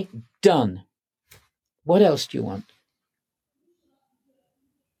 Okay, done. What else do you want?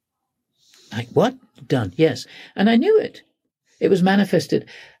 Like, what? Done, yes. And I knew it. It was manifested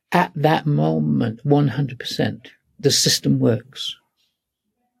at that moment, 100%. The system works.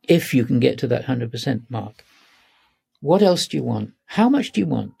 If you can get to that 100% mark. What else do you want? How much do you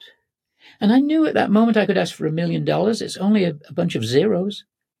want? And I knew at that moment I could ask for $1 million. It's only a bunch of zeros.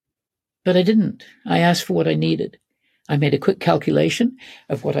 But I didn't. I asked for what I needed. I made a quick calculation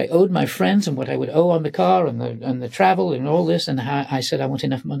of what I owed my friends and what I would owe on the car and the travel and all this. And I said, I want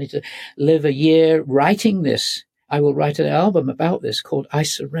enough money to live a year writing this. I will write an album about this called I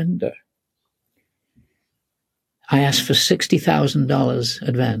Surrender. I asked for $60,000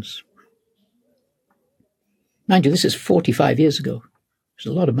 advance. Mind you, this is 45 years ago. It's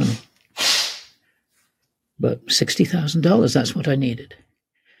a lot of money. But $60,000, that's what I needed.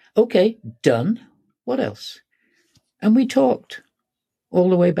 Okay, done. What else? And we talked all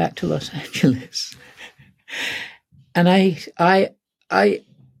the way back to Los Angeles. And I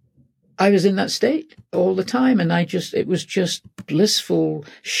was in that state all the time. And it was just blissful,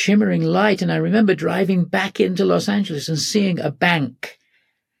 shimmering light. And I remember driving back into Los Angeles and seeing a bank.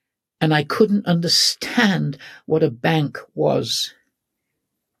 And I couldn't understand what a bank was.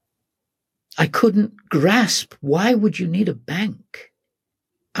 I couldn't grasp, why would you need a bank?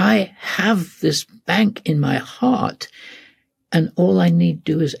 I have this bank in my heart, and all I need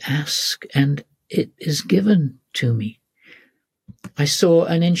to do is ask, and it is given to me. I saw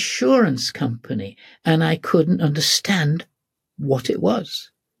an insurance company, and I couldn't understand what it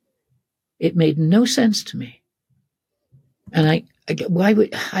was. It made no sense to me. And why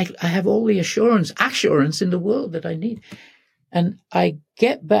would I have all the assurance in the world that I need? And I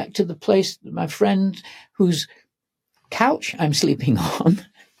get back to the place, my friend whose couch I'm sleeping on,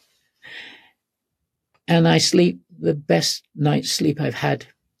 and I sleep the best night's sleep I've had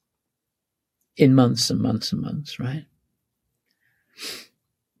in months and months and months, right?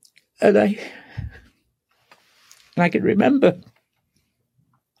 And I can remember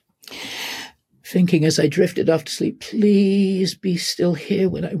thinking as I drifted off to sleep, please be still here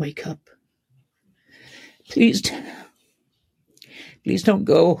when I wake up. Please don't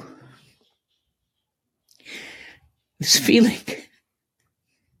go. This feeling,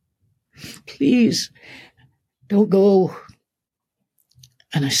 please don't go.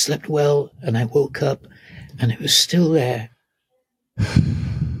 And I slept well, and I woke up, and it was still there.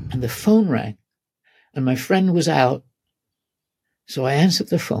 And the phone rang, and my friend was out. So I answered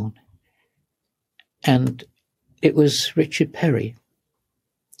the phone, and it was Richard Perry.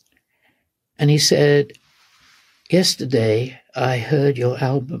 And he said, yesterday I heard your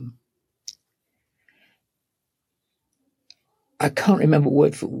album. I can't remember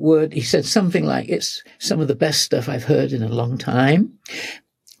word for word. He said something like, it's some of the best stuff I've heard in a long time.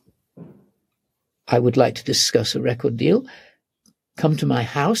 I would like to discuss a record deal. Come to my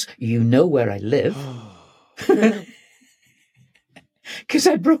house. You know where I live. Because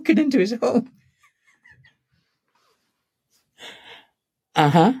I'd broken into his home.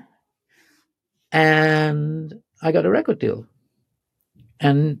 And I got a record deal.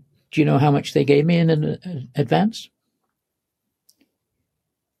 And do you know how much they gave me in an advance?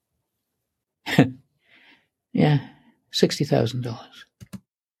 Yeah, $60,000.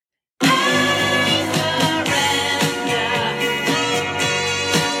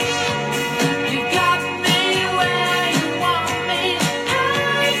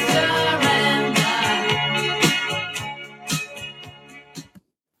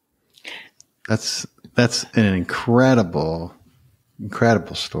 That's an incredible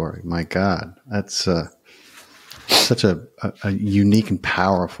story. My God, that's such a unique and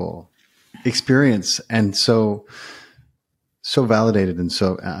powerful experience, and so validated. And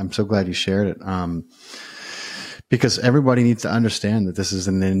so I'm so glad you shared it, because everybody needs to understand that this is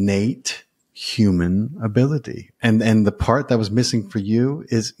an innate human ability, and the part that was missing for you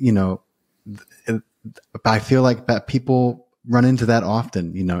is, I feel like that people run into that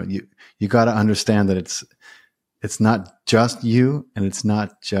often. You got to understand that it's not just you and it's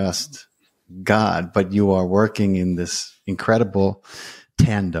not just God, but you are working in this incredible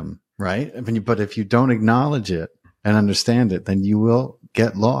tandem, right? But if you don't acknowledge it and understand it, then you will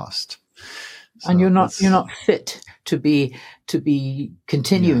get lost. So and you're not fit to be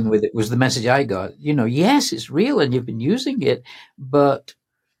continuing with it, was the message I got. Yes, it's real and you've been using it, but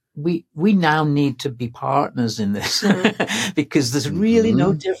we now need to be partners in this because there's really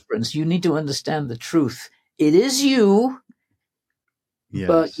no difference. You need to understand the truth. It is you,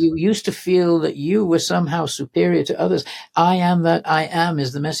 but you used to feel that you were somehow superior to others. I am that I am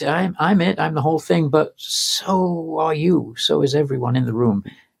is the message. I'm it. I'm the whole thing, but so are you. So is everyone in the room,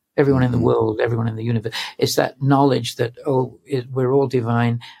 everyone in the world, everyone in the universe. It's that knowledge that, we're all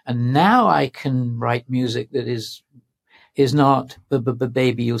divine. And now I can write music that is not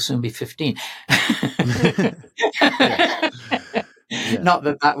baby, you'll soon be 15. Not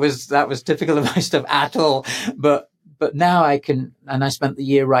that was typical of my stuff at all, but now I can, and I spent the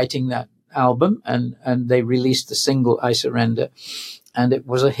year writing that album, and they released the single I Surrender, and it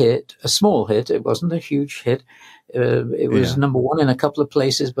was a hit, a small hit. It wasn't a huge hit. It was number one in a couple of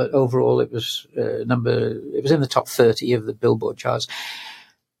places, but overall it was it was in the top 30 of the Billboard charts.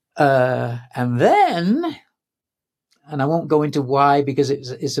 And then, and I won't go into why because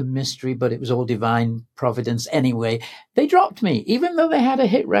it's a mystery, but it was all divine providence anyway. They dropped me, even though they had a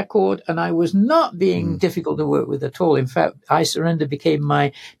hit record, and I was not being difficult to work with at all. In fact, I Surrender became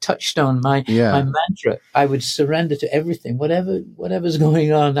my touchstone, my mantra. I would surrender to everything, whatever's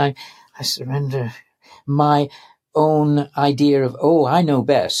going on. I surrender my own idea of, I know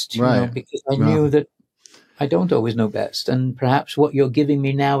best, because I knew that I don't always know best, and perhaps what you're giving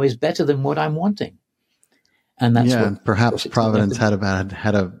me now is better than what I'm wanting. And that's and perhaps Providence had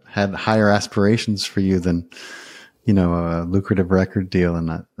higher aspirations for you than, a lucrative record deal. And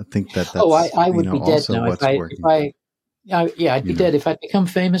I think that's, I would be dead now I'd be dead if I'd become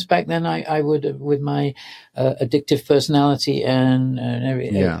famous back then. I would, with my addictive personality and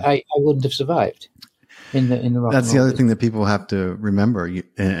everything, I wouldn't have survived in the rock. That's the other thing that people have to remember,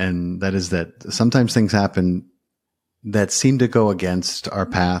 and that is that sometimes things happen that seem to go against our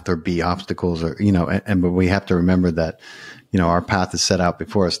path or be obstacles, or, but we have to remember that, our path is set out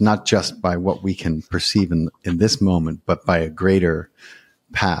before us, not just by what we can perceive in this moment, but by a greater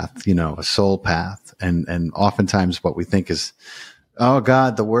path, a soul path. And oftentimes what we think is, oh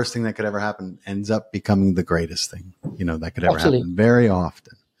God, the worst thing that could ever happen ends up becoming the greatest thing, that could ever happen very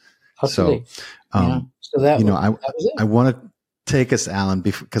often. Absolutely. So I want to take us, Alan,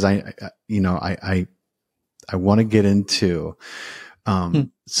 because I want to get into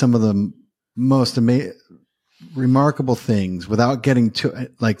some of the most remarkable things without getting to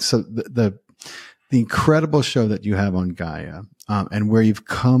the incredible show that you have on Gaia, and where you've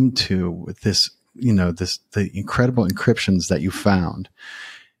come to with this, the incredible encryptions that you found.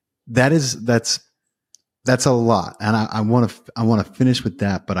 That's a lot, and I want to finish with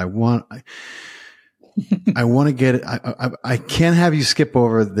that, but I want to get it. I can't have you skip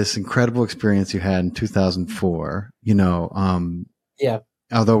over this incredible experience you had in 2004,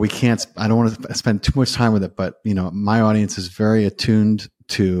 although I don't want to spend too much time with it, but, my audience is very attuned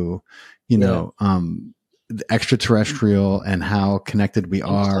to, the extraterrestrial and how connected we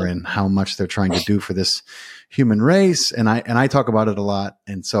are and how much they're trying to do for this human race. And I talk about it a lot.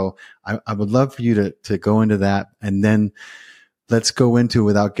 And so I would love for you to go into that, and then let's go into,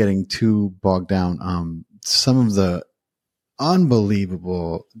 without getting too bogged down, some of the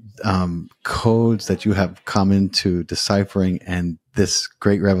unbelievable codes that you have come into deciphering, and this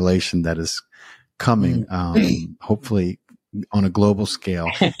great revelation that is coming, hopefully on a global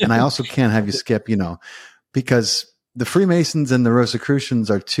scale. And I also can't have you skip, because the Freemasons and the Rosicrucians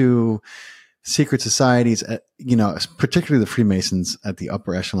are two secret societies, particularly the Freemasons at the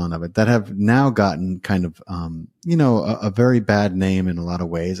upper echelon of it, that have now gotten kind of, a very bad name in a lot of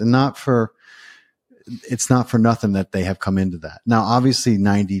ways, and it's not for nothing that they have come into that. Now, obviously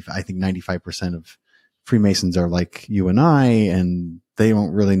 95% of Freemasons are like you and I, and they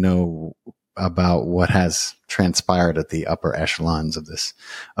don't really know about what has transpired at the upper echelons of this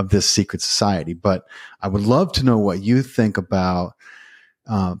secret society. But I would love to know what you think about,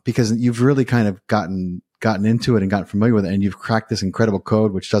 because you've really kind of gotten into it and gotten familiar with it, and you've cracked this incredible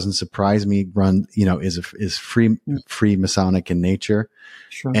code, which doesn't surprise me. Is free Masonic in nature,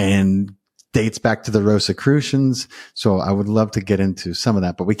 Sure. and dates back to the Rosicrucians. So I would love to get into some of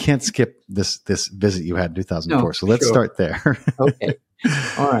that, but we can't skip this visit you had in 2004. No, so let's start there. Okay.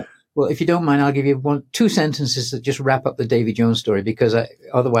 All right. Well, if you don't mind, I'll give you two sentences that just wrap up the Davy Jones story, because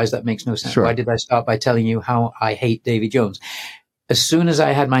otherwise that makes no sense. Sure. Why did I start by telling you how I hate Davy Jones? As soon as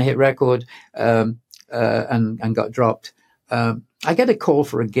I had my hit record and got dropped, I get a call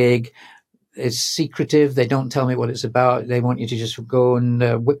for a gig. It's secretive. They don't tell me what it's about. They want you to just go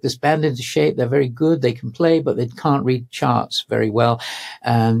and whip this band into shape. They're very good. They can play, but they can't read charts very well.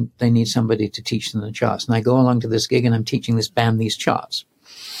 And they need somebody to teach them the charts. And I go along to this gig and I'm teaching this band these charts.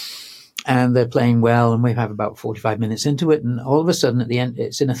 And they're playing well, and we have about 45 minutes into it. And all of a sudden at the end,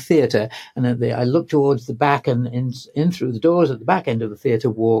 it's in a theater. And I look towards the back, and in through the doors at the back end of the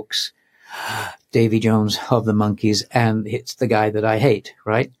theater walks Davy Jones of the Monkees, and it's the guy that I hate,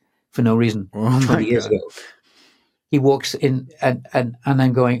 right? For no reason. 20 years ago. He walks in, and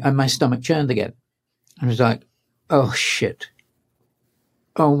I'm going, and my stomach churned again. I was like, oh shit.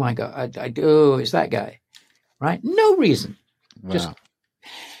 Oh my God. It's that guy, right? No reason. Wow. Just,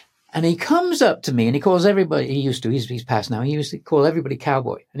 and he comes up to me and he calls everybody, he's passed now, he used to call everybody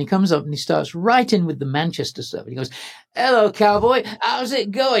cowboy. And he comes up and he starts right in with the Manchester stuff. He goes, hello, cowboy, how's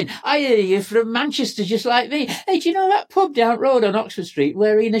it going? I hear you're from Manchester just like me. Hey, do you know that pub down road on Oxford Street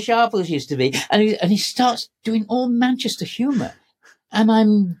where Ena Sharples used to be? And he starts doing all Manchester humour. And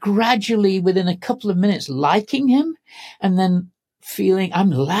I'm gradually, within a couple of minutes, liking him, and then feeling,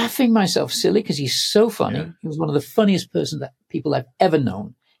 I'm laughing myself silly because he's so funny. Yeah. He was one of the funniest people I've ever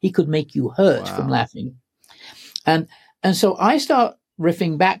known. He could make you hurt from laughing. And so I start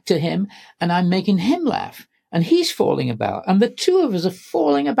riffing back to him, and I'm making him laugh, and he's falling about. And the two of us are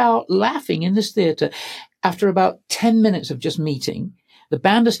falling about laughing in this theater. After about 10 minutes of just meeting, the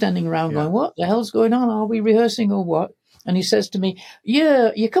band are standing around going, what the hell's going on? Are we rehearsing or what? And he says to me, yeah,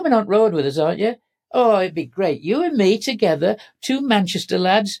 you're coming on road with us, aren't you? Oh, it'd be great. You and me together, two Manchester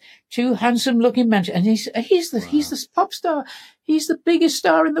lads, two handsome-looking Manchester. And he's the pop star. He's the biggest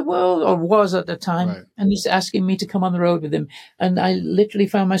star in the world, or was at the time. Right. And he's asking me to come on the road with him. And I literally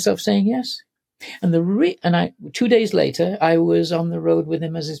found myself saying yes. And 2 days later, I was on the road with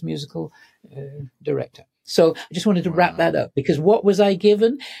him as his musical director. So I just wanted to wrap that up, because what was I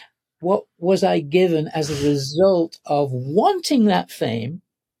given? What was I given as a result of wanting that fame?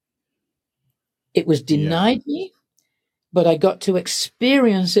 It was denied me, but I got to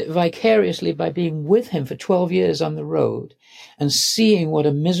experience it vicariously by being with him for 12 years on the road and seeing what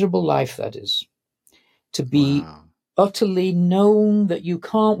a miserable life that is. To be utterly known that you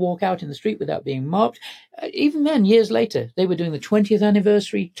can't walk out in the street without being mobbed. Even then, years later, they were doing the 20th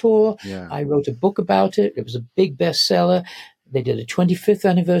anniversary tour. Yeah. I wrote a book about it. It was a big bestseller. They did a 25th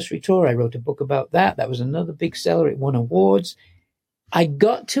anniversary tour. I wrote a book about that. That was another big seller. It won awards. I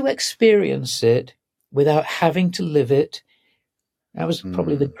got to experience it without having to live it. That was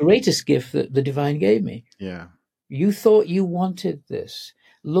probably the greatest gift that the divine gave me. Yeah. You thought you wanted this.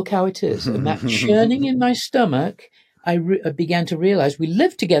 Look how it is. And that churning in my stomach, I began to realize we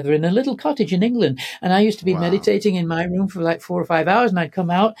lived together in a little cottage in England. And I used to be meditating in my room for like 4 or 5 hours, and I'd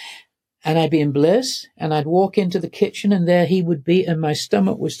come out and I'd be in bliss, and I'd walk into the kitchen and there he would be, and my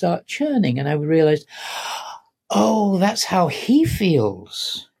stomach would start churning. And I would realize, oh, that's how he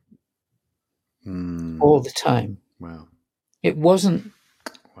feels all the time. Wow. It wasn't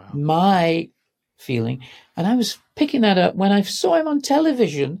my feeling. And I was picking that up when I saw him on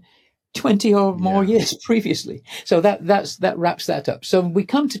television 20 or more years previously. So that wraps that up. So we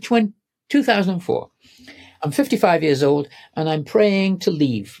come to 2004. I'm 55 years old, and I'm praying to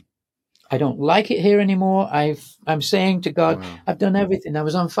leave. I don't like it here anymore. I'm saying to God, I've done everything. I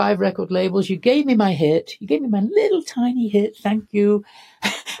was on 5 record labels. You gave me my hit. You gave me my little tiny hit. Thank you.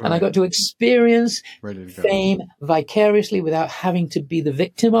 And I got to experience fame vicariously without having to be the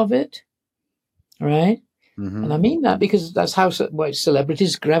victim of it. Right? Mm-hmm. And I mean that because that's how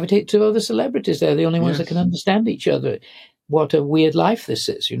celebrities gravitate to other celebrities. They're the only ones that can understand each other. What a weird life this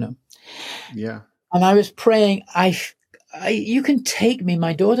is, you know. Yeah. And I was praying, you can take me.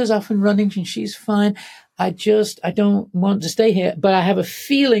 My daughter's off and running and she's fine. I don't want to stay here, but I have a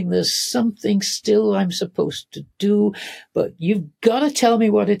feeling there's something still I'm supposed to do, but you've got to tell me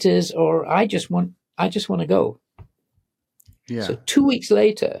what it is, or I just want to go. Yeah. So 2 weeks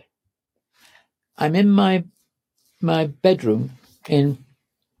later, I'm in my bedroom in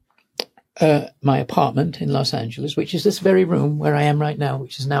my apartment in Los Angeles, which is this very room where I am right now,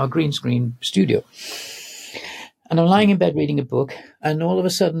 which is now a green screen studio. And I'm lying in bed reading a book, and all of a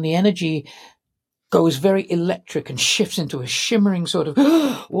sudden the energy goes very electric and shifts into a shimmering sort of,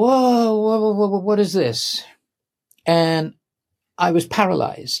 whoa, what is this? And I was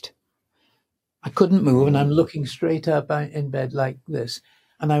paralyzed. I couldn't move, and I'm looking straight up in bed like this.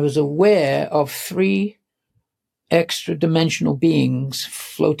 And I was aware of 3 extra dimensional beings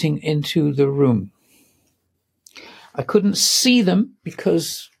floating into the room. I couldn't see them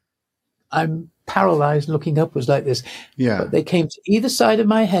because I'm paralyzed. Looking up was like this. Yeah. But they came to either side of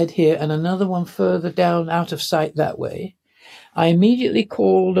my head here and another one further down out of sight that way. I immediately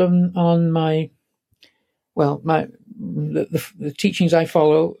called on the teachings I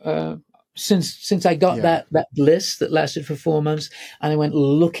follow, since I got that bliss that lasted for 4 months, and I went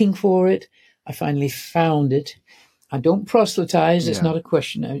looking for it. I finally found it. I don't proselytize. It's not a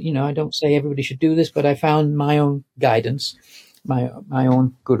question. I don't say everybody should do this, but I found my own guidance, my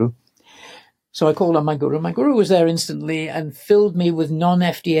own guru. So I called on my guru. My guru was there instantly and filled me with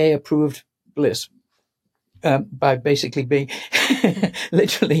non-FDA approved bliss by basically being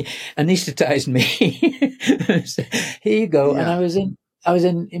literally anesthetized me. So, here you go. Yeah. And I was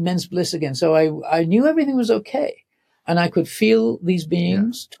in immense bliss again. So I knew everything was okay. And I could feel these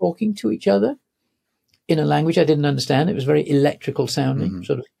beings talking to each other in a language I didn't understand. It was very electrical sounding,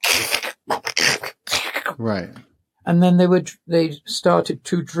 sort of. Right. And then they started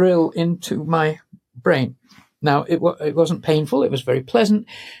to drill into my brain. Now, it wasn't painful. It was very pleasant.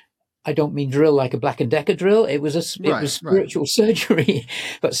 I don't mean drill like a Black & Decker drill. It was spiritual surgery.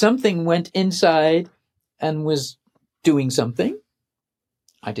 But something went inside and was doing something.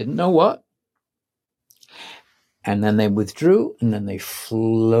 I didn't know what. And then they withdrew, and then they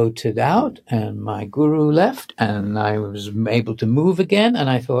floated out, and my guru left, and I was able to move again. And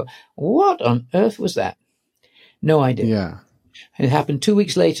I thought, what on earth was that? No idea. Yeah. And it happened 2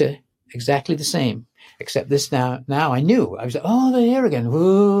 weeks later, exactly the same, except this now I knew. I was like, oh, they're here again.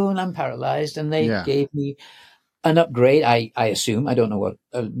 Ooh, and I'm paralyzed. And they gave me an upgrade, I assume. I don't know what.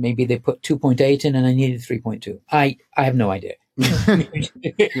 Maybe they put 2.8 in and I needed 3.2. I have no idea.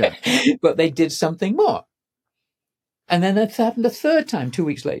 But they did something more. And then that happened a third time 2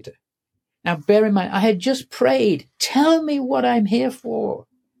 weeks later. Now, bear in mind, I had just prayed, tell me what I'm here for.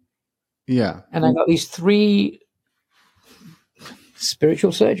 Yeah. And I got these 3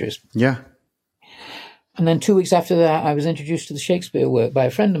 spiritual surgeries. Yeah. And then 2 weeks after that, I was introduced to the Shakespeare work by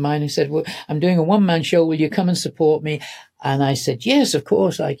a friend of mine who said, well, I'm doing a one-man show. Will you come and support me? And I said, yes, of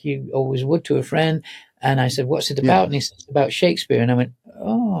course, like you always would to a friend. And I said, what's it about? Yeah. And he said, it's about Shakespeare. And I went,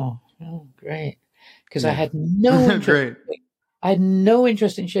 oh great. Because I had no interest. I had no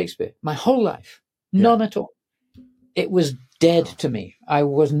interest in Shakespeare my whole life. None at all. It was dead to me. I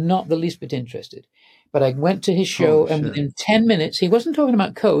was not the least bit interested. But I went to his show, and within 10 minutes, he wasn't talking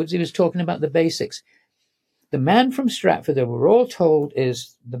about codes. He was talking about the basics. The man from Stratford that we're all told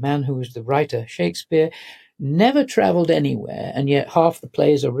is the man who was the writer, Shakespeare, never traveled anywhere, and yet half the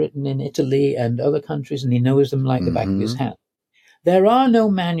plays are written in Italy and other countries, and he knows them like the back of his hand. There are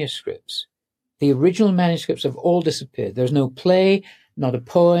no manuscripts. The original manuscripts have all disappeared. There's no play, not a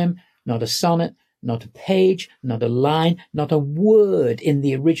poem, not a sonnet, not a page, not a line, not a word in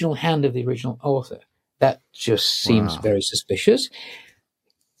the original hand of the original author. That just seems very suspicious.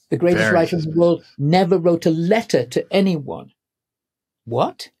 The greatest writer in the world never wrote a letter to anyone.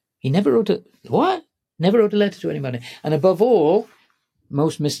 What? He never wrote a letter to anybody. And above all,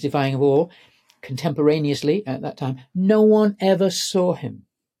 most mystifying of all, contemporaneously at that time, no one ever saw him.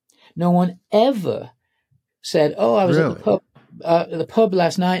 No one ever said, oh, I was at the pub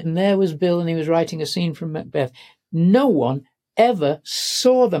last night and there was Bill and he was writing a scene from Macbeth. No one ever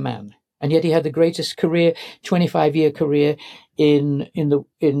saw the man. And yet he had the greatest career, 25-year career in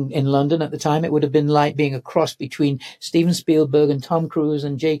London at the time. It would have been like being a cross between Steven Spielberg and Tom Cruise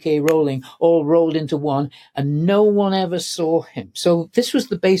and J.K. Rowling all rolled into one, and no one ever saw him. So this was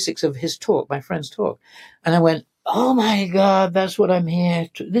the basics of his talk, my friend's talk. And I went, oh my God, that's what I'm here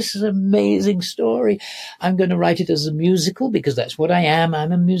to. This is an amazing story. I'm going to write it as a musical because that's what I am.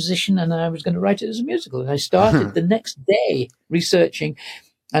 I'm a musician, and I was going to write it as a musical. And I started the next day researching.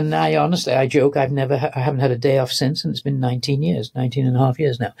 And I joke, I haven't had a day off since, and it's been 19 and a half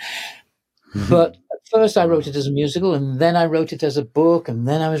years now. But at first I wrote it as a musical, and then I wrote it as a book, and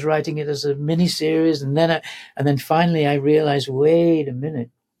then I was writing it as a miniseries, and then finally I realized, wait a minute,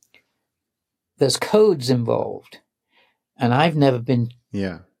 there's codes involved, and I've never been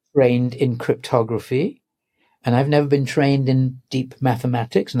trained in cryptography, and I've never been trained in deep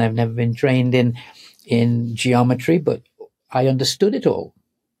mathematics, and I've never been trained in geometry, but I understood it all.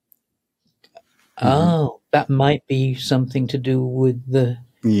 Oh, that might be something to do with the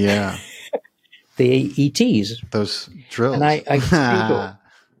ETs, those drills. And I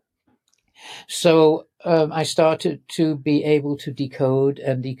so I started to be able to decode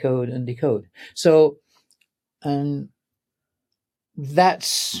and decode and decode. So,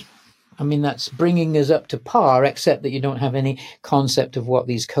 that's bringing us up to par, except that you don't have any concept of what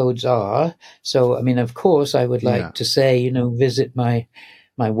these codes are. So, of course, I would like to say, visit my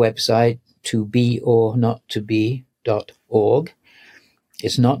website, tobeornottobe.org.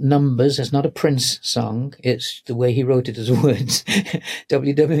 It's not numbers. It's not a Prince song. It's the way he wrote it as words.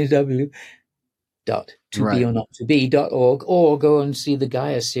 www.tobeornottobe.org, or go and see the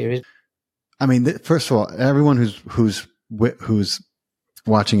Gaia series. First of all, everyone who's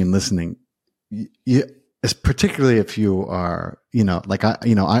watching and listening, particularly if you are, I'm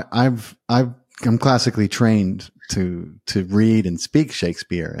classically trained to read and speak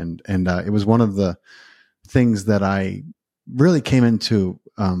Shakespeare, and it was one of the things that I really came into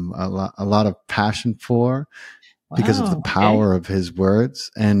a lot of passion for, because of the power of his words,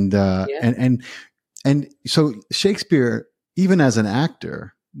 and so Shakespeare, even as an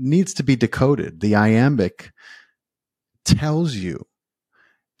actor, needs to be decoded. The iambic tells you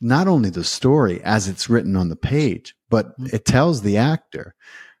not only the story as it's written on the page, but it tells the actor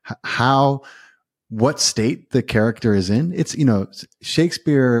what state the character is in. It's,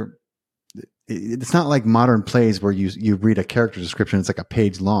 Shakespeare, it's not like modern plays where you read a character description, it's like a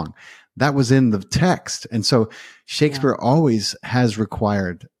page long. That was in the text. And so Shakespeare always has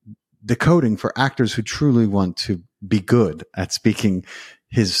required decoding for actors who truly want to be good at speaking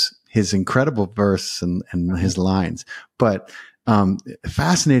his incredible verse and his lines. But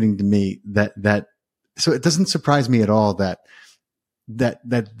fascinating to me that so it doesn't surprise me at all that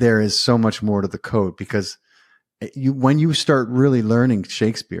there is so much more to the code, because when you start really learning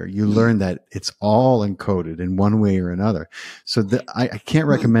Shakespeare, you learn that it's all encoded in one way or another. So I can't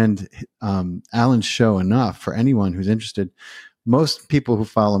recommend Alan's show enough for anyone who's interested. Most people who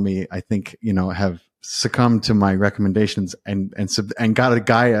follow me, I think, have succumbed to my recommendations and got a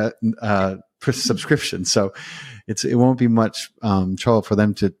Gaia subscription. So it won't be much trouble for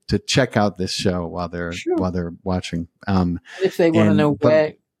them to check out this show while they're watching. If they want to know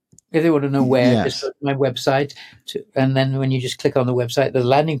where. If they want to know where, just go to my website, and then when you just click on the website, the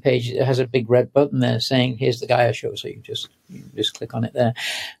landing page, it has a big red button there saying, "Here's the Gaia show." So you just click on it there.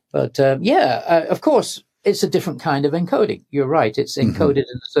 But of course, it's a different kind of encoding. You're right; it's encoded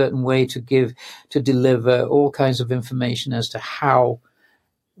in a certain way to deliver all kinds of information as to how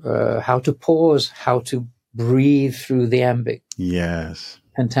to pause, how to breathe through the iambic,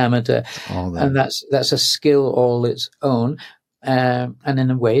 pentameter, and that's a skill all its own. And in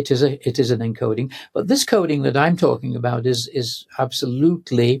a way, it is an encoding. But this coding that I'm talking about is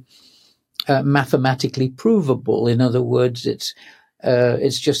absolutely mathematically provable. In other words, it's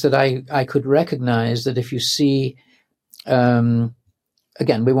just that I could recognize that if you see, again,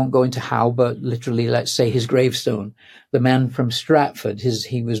 we won't go into how, but literally, let's say his gravestone, the man from Stratford,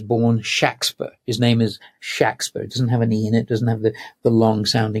 he was born Shakespeare. His name is Shakespeare. It doesn't have an E in it, doesn't have the long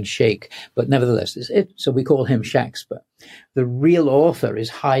sounding shake, but nevertheless, so we call him Shakespeare. The real author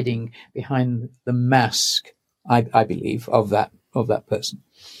is hiding behind the mask, I believe, of that person.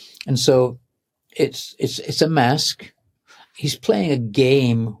 And so it's a mask. He's playing a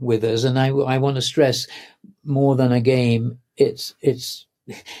game with us. And I want to stress, more than a game, it's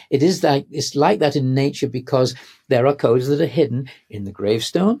like that in nature, because there are codes that are hidden in the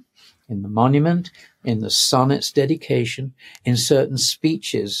gravestone, in the monument, in the sonnet's dedication, in certain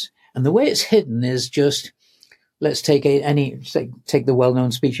speeches. And the way it's hidden is just, let's take take the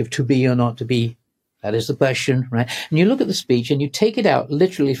well-known speech of "To be or not to be." That is the question, right? And you look at the speech and you take it out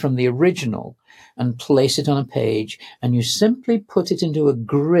literally from the original and place it on a page, and you simply put it into a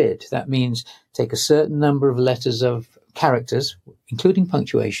grid. That means take a certain number of letters of characters, including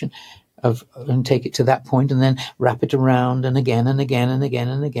punctuation, and take it to that point, and then wrap it around, and again and again and again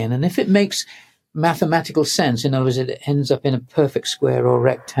and again. And if it makes mathematical sense, in other words, it ends up in a perfect square or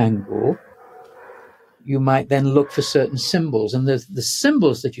rectangle, you might then look for certain symbols, and the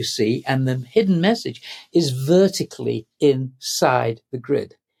symbols that you see and the hidden message is vertically inside the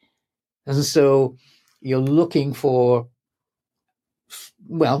grid. And so you're looking for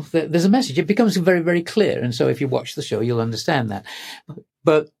well, there's a message. It becomes very, very clear. And so if you watch the show, you'll understand that.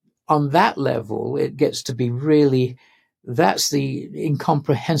 But on that level, it gets to be really, that's the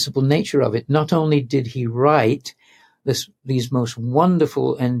incomprehensible nature of it. Not only did he write these most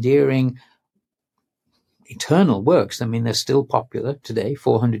wonderful, endearing, eternal works. I mean, they're still popular today,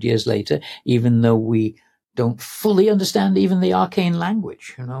 400 years later, even though we don't fully understand even the arcane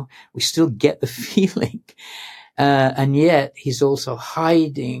language. We still get the feeling. And yet he's also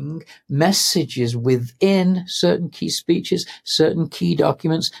hiding messages within certain key speeches, certain key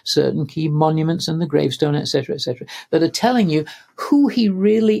documents, certain key monuments and the gravestone, etc., that are telling you who he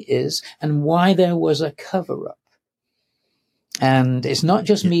really is and why there was a cover-up. And it's not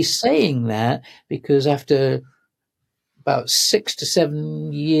just me saying that, because after about 6 to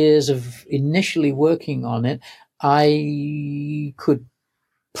 7 years of initially working on it, I could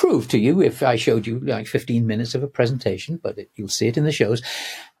prove to you, if I showed you like 15 minutes of a presentation, but you'll see it in the shows,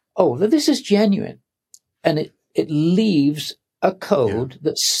 that this is genuine. And it leaves a code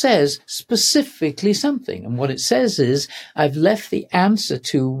that says specifically something. And what it says is, I've left the answer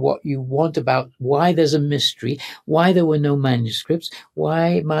to what you want about why there's a mystery, why there were no manuscripts,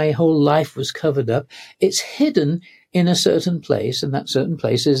 why my whole life was covered up. It's hidden in a certain place, and that certain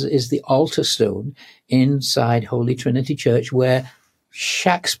place is the altar stone inside Holy Trinity Church, where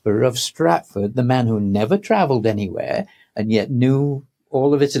Shakespeare of Stratford, the man who never traveled anywhere and yet knew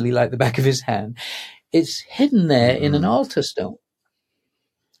all of Italy like the back of his hand, it's hidden there in an altar stone.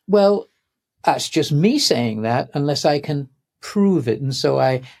 Well, that's just me saying that, unless I can prove it. And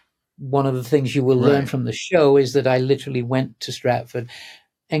so one of the things you will learn from the show is that I literally went to Stratford,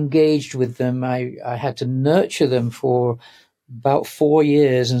 engaged with them. I had to nurture them for about 4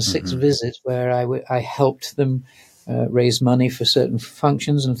 years and 6 visits, where I helped them raise money for certain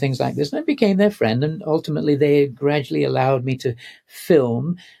functions and things like this. And I became their friend. And ultimately, they gradually allowed me to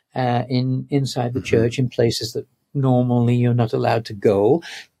film inside the church in places that normally you're not allowed to go,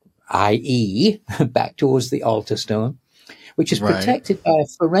 i.e. back towards the altar stone, which is protected by a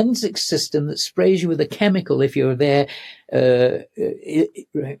forensic system that sprays you with a chemical if you're there,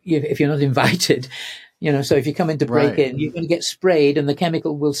 if you're not invited. So if you come in to break in, you're going to get sprayed, and the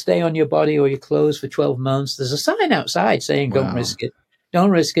chemical will stay on your body or your clothes for 12 months. There's a sign outside saying, don't risk it.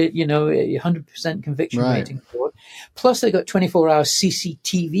 Don't risk it. 100% conviction rating for it. Plus, they got 24-hour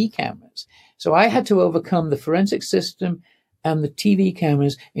CCTV cameras. So I had to overcome the forensic system and the TV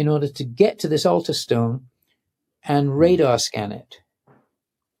cameras in order to get to this altar stone and radar scan it.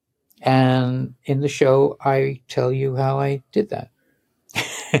 And in the show, I tell you how I did that.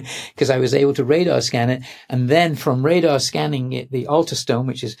 Because I was able to radar scan it. And then from radar scanning it, the altar stone,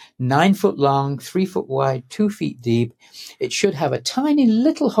 which is 9 foot long, 3 foot wide, 2 feet deep, it should have a tiny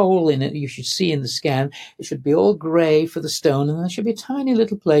little hole in it you should see in the scan. It should be all gray for the stone. And there should be a tiny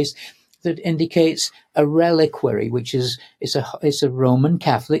little place that indicates a reliquary, which is, it's a Roman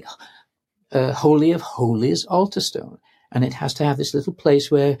Catholic, Holy of Holies altar stone. And it has to have this little place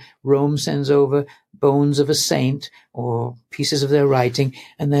where Rome sends over bones of a saint or pieces of their writing,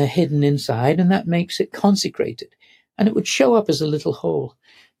 and they're hidden inside, and that makes it consecrated. And it would show up as a little hole.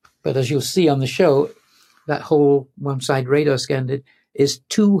 But as you'll see on the show, that hole, once I'd radar scanned it, is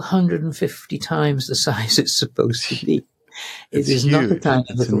 250 times the size it's supposed to be. It is not a tiny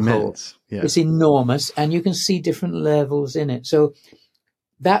little hole. Yeah. It's enormous, and you can see different levels in it. So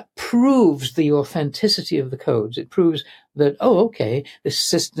that proves the authenticity of the codes. It proves that, this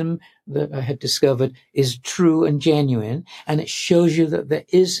system that I had discovered is true and genuine, and it shows you that there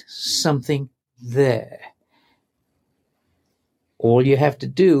is something there. All you have to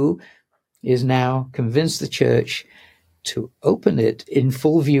do is now convince the church to open it in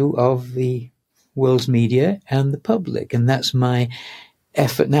full view of the world's media and the public. And that's my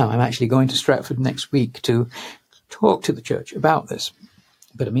effort now. I'm actually going to Stratford next week to talk to the church about this.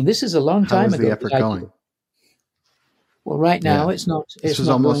 But I mean, this is a long time ago. How's the effort going? Well, right now it's not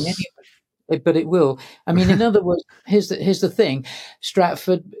going anywhere, but it will. I mean, in other words, here's the thing: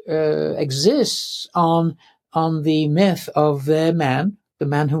 Stratford exists on the myth of their man, the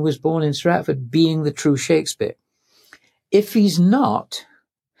man who was born in Stratford, being the true Shakespeare. If he's not,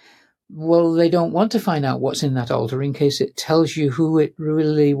 well, they don't want to find out what's in that altar in case it tells you who it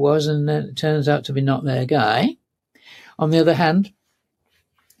really was, and then it turns out to be not their guy. On the other hand,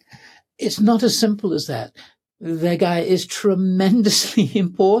 it's not as simple as that. Their guy is tremendously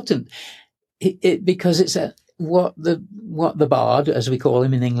important because it's what the bard, as we call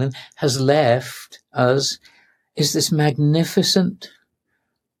him in England, has left us is this magnificent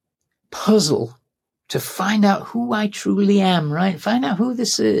puzzle to find out who I truly am, right? Find out who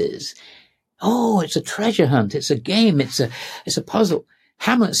this is. Oh, it's a treasure hunt. It's a game. It's a puzzle.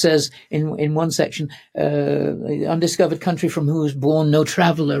 Hamlet says in one section, undiscovered country from whose bourne no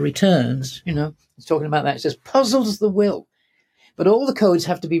traveller returns. He's talking about that. It says puzzles the will. But all the codes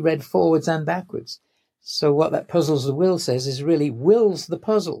have to be read forwards and backwards. So what that puzzles the will says is really will's the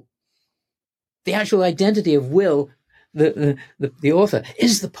puzzle. The actual identity of Will, the author,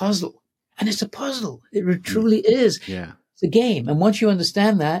 is the puzzle. And it's a puzzle. It truly is. Yeah. It's a game. And once you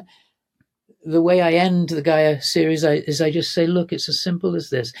understand that, the way I end the Gaia series is I just say, look, it's as simple as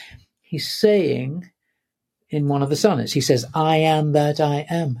this. He's saying in one of the sonnets, he says, I am that I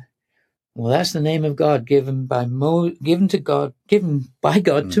am. Well, that's the name of God given by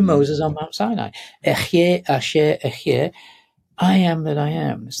God to Moses on Mount Sinai. Echye, Asher, Echye. I am that I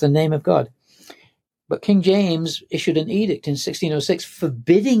am. It's the name of God. But King James issued an edict in 1606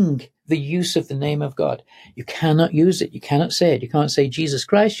 forbidding the use of the name of God. You cannot use it. You cannot say it. You can't say Jesus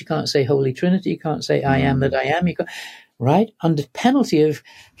Christ. You can't say Holy Trinity. You can't say I am that I am. Right? Under penalty of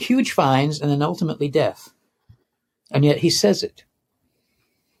huge fines and then ultimately death. And yet he says it.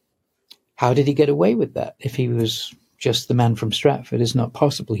 How did he get away with that? If he was just the man from Stratford, it's not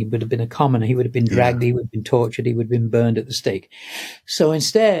possible. He would have been a commoner. He would have been dragged. He would have been tortured. He would have been burned at the stake. So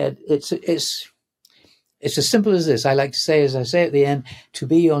instead, it's as simple as this. I like to say, as I say at the end, to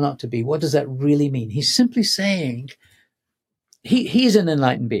be or not to be. What does that really mean? He's simply saying he's an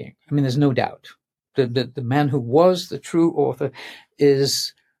enlightened being. I mean, there's no doubt. The man who was the true author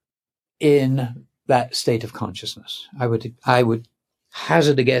is in that state of consciousness. I would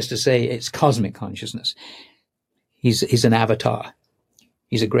hazard a guess to say it's cosmic consciousness. He's an avatar.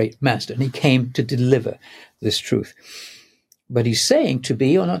 He's a great master, and he came to deliver this truth. But he's saying to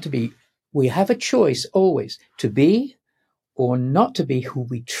be or not to be. We have a choice always to be or not to be who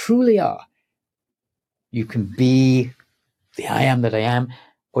we truly are. You can be the I am that I am,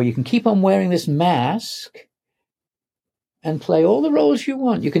 or you can keep on wearing this mask and play all the roles you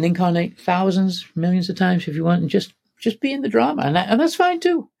want. You can incarnate thousands, millions of times if you want, and just be in the drama. And that's fine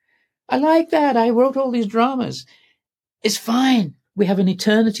too. I like that. I wrote all these dramas. It's fine. We have an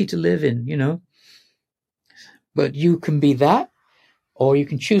eternity to live in, But you can be that. Or you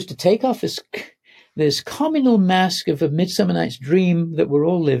can choose to take off this communal mask of a Midsummer Night's Dream that we're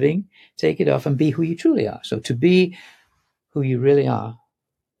all living, take it off and be who you truly are. So to be who you really are,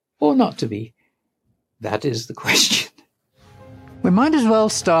 or not to be, that is the question. We might as well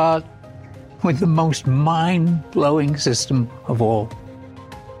start with the most mind-blowing system of all,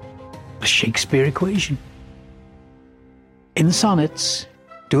 the Shakespeare equation. In the sonnets,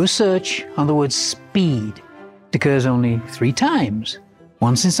 do a search on the word speed. It occurs only 3 times.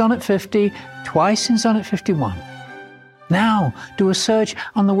 Once in Sonnet 50, twice in Sonnet 51. Now, do a search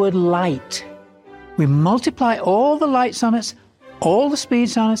on the word light. We multiply all the light sonnets, all the speed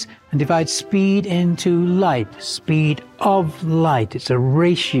sonnets, and divide speed into light. Speed of light. It's a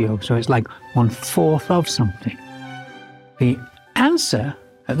ratio, so it's like 1/4 of something. The answer,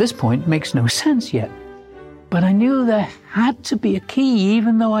 at this point, makes no sense yet. But I knew there had to be a key,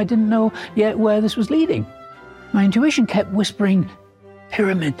 even though I didn't know yet where this was leading. My intuition kept whispering,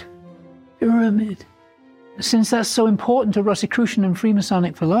 pyramid, pyramid. Since that's so important to Rosicrucian and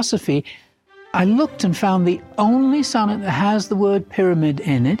Freemasonic philosophy, I looked and found the only sonnet that has the word pyramid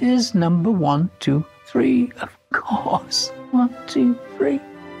in it is number 1, 2, 3. Of course. 1, 2, 3.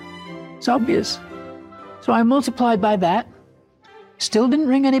 It's obvious. So I multiplied by that. Still didn't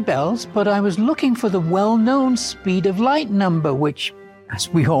ring any bells, but I was looking for the well-known speed of light number, which, as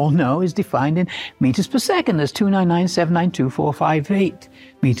we all know, is defined in meters per second as 299,792,458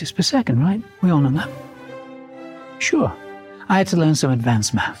 meters per second, right? We all know that. Sure, I had to learn some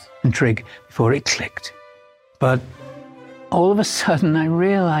advanced math and trig before it clicked. But all of a sudden I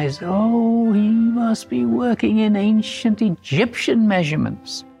realized, oh, he must be working in ancient Egyptian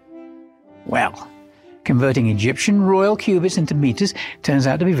measurements. Well, converting Egyptian royal cubits into meters turns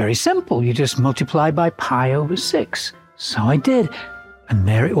out to be very simple. You just multiply by pi/6. So I did. And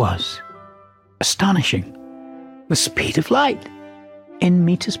there it was. Astonishing. The speed of light in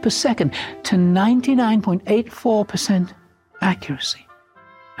meters per second to 99.84% accuracy.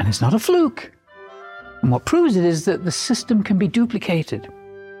 And it's not a fluke. And what proves it is that the system can be duplicated.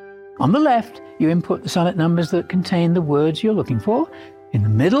 On the left, you input the sonnet numbers that contain the words you're looking for. In the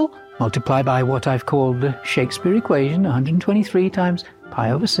middle, multiply by what I've called the Shakespeare equation, 123 times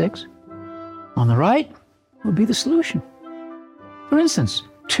pi/6. On the right will be the solution. For instance,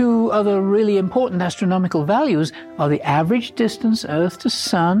 2 other really important astronomical values are the average distance Earth to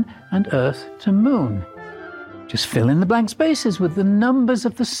Sun and Earth to Moon. Just fill in the blank spaces with the numbers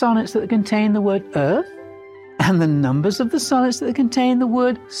of the sonnets that contain the word Earth and the numbers of the sonnets that contain the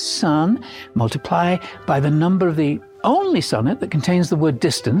word Sun. Multiply by the number of the only sonnet that contains the word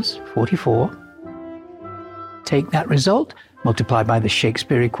distance, 44. Take that result, multiply by the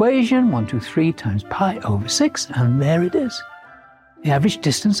Shakespeare equation, 123 times pi over 6, and there it is. The average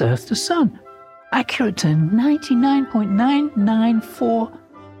distance Earth to Sun, accurate to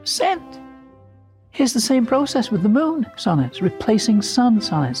 99.994%. Here's the same process with the Moon sonnets, replacing Sun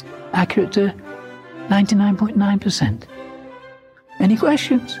sonnets, accurate to 99.9%. Any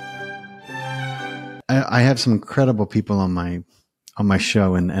questions? I have some incredible people on my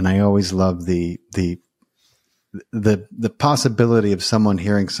show, and I always love the possibility of someone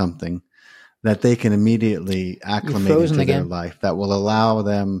hearing something that they can immediately acclimate into their life that will allow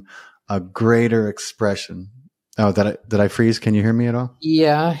them a greater expression. Oh, did I freeze? Can you hear me at all?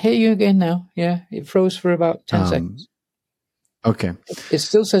 Yeah, I hear you again now. Yeah, it froze for about 10 seconds. Okay. It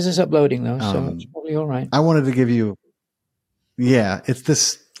still says it's uploading though, so it's probably all right. I wanted to give you, it's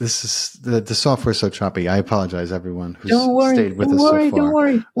this is the software is so choppy. I apologize, everyone who's stayed with us so far. Don't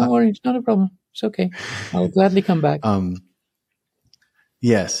worry. It's not a problem. It's okay. I'll gladly come back.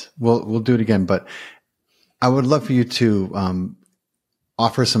 Yes, we'll do it again, but I would love for you to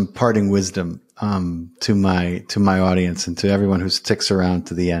offer some parting wisdom to my audience and to everyone who sticks around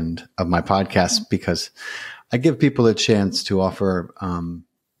to the end of my podcast, because I give people a chance to offer,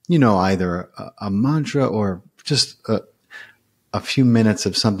 either a mantra or just a few minutes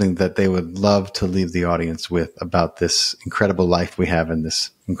of something that they would love to leave the audience with about this incredible life we have in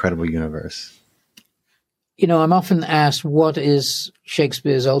this incredible universe. I'm often asked, what is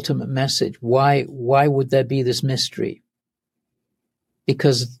Shakespeare's ultimate message? Why would there be this mystery?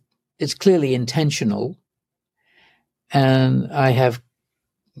 Because it's clearly intentional, and I have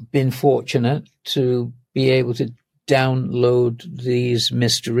been fortunate to be able to download these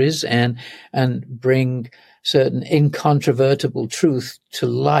mysteries and bring certain incontrovertible truth to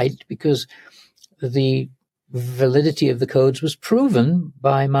light, because the validity of the codes was proven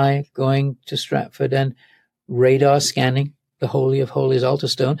by my going to Stratford and radar scanning the Holy of Holies altar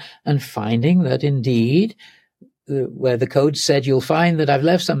stone and finding that indeed, where the code said you'll find that I've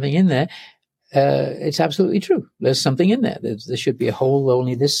left something in there, it's absolutely true. There's something in there. There should be a hole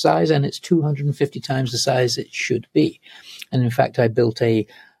only this size, and it's 250 times the size it should be. And in fact, I built a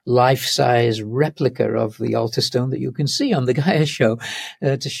life-size replica of the altar stone that you can see on the Gaia show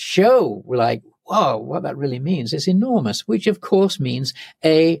to show, whoa, what that really means. It's enormous, which of course means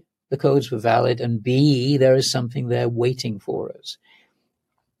A, the codes were valid, and B, there is something there waiting for us.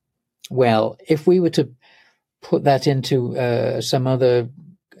 Well, if we were to put that into some other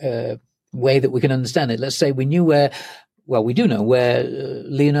way that we can understand it, let's say we knew we do know where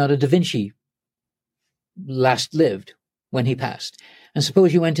Leonardo da Vinci last lived when he passed. And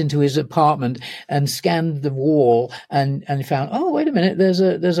suppose you went into his apartment and scanned the wall and found, oh, wait a minute, there's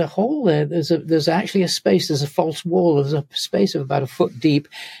a hole there. There's actually a space. There's a false wall. There's a space of about a foot deep.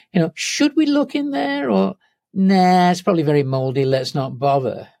 Should we look in there, or nah, it's probably very moldy. Let's not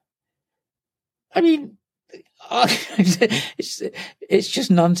bother. I mean, it's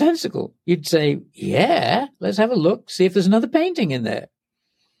just nonsensical. You'd say, yeah, let's have a look, see if there's another painting in there.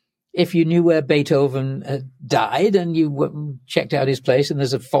 If you knew where Beethoven died and you checked out his place and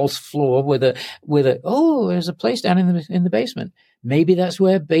there's a false floor with there's a place down in the basement. Maybe that's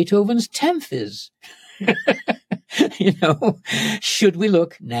where Beethoven's 10th is. Should we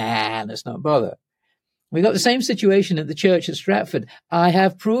look? Nah, let's not bother. We got the same situation at the church at Stratford. I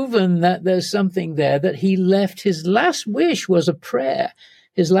have proven that there's something there, that he left. His last wish was a prayer.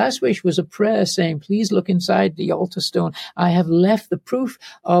 His last wish was a prayer saying, please look inside the altar stone. I have left the proof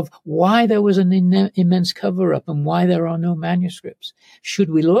of why there was an immense cover-up and why there are no manuscripts. Should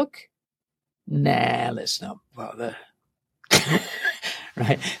we look? Nah, let's not bother.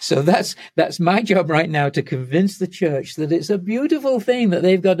 Right. So that's my job right now, to convince the church that it's a beautiful thing, that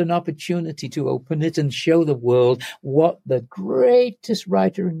they've got an opportunity to open it and show the world what the greatest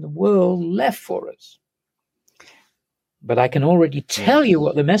writer in the world left for us. But I can already tell you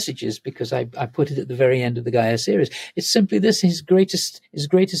what the message is, because I put it at the very end of the Gaia series. It's simply this: his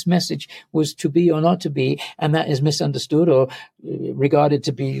greatest message was to be or not to be, and that is misunderstood or regarded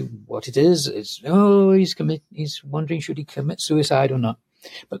to be what it is. He's wondering, should he commit suicide or not?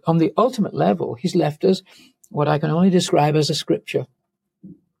 But on the ultimate level, he's left us what I can only describe as a scripture.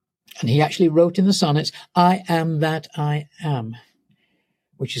 And he actually wrote in the sonnets, I am that I am,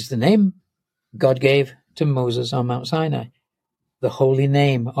 which is the name God gave to Moses on Mount Sinai, the holy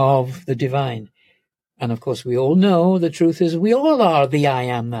name of the divine. And of course, we all know the truth is we all are the I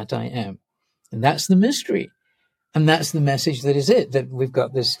am that I am. And that's the mystery. And that's the message that is it, that we've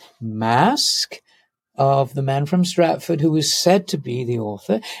got this mask of the man from Stratford who is said to be the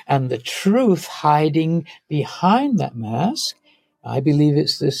author, and the truth hiding behind that mask. I believe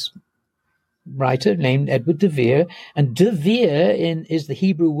it's this writer named Edward de Vere, and de Vere is the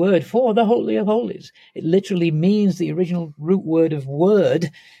Hebrew word for the Holy of Holies. It literally means the original root word of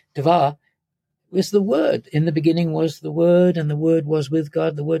word, devar, was the Word. In the beginning was the Word, and the Word was with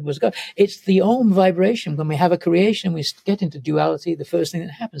God, the Word was God. It's the Om vibration. When we have a creation, we get into duality, the first thing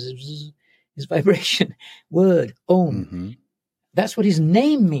that happens is vibration. Word, Om. Mm-hmm. That's what his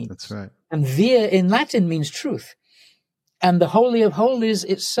name means. That's right. And Vir in Latin means truth. And the Holy of Holies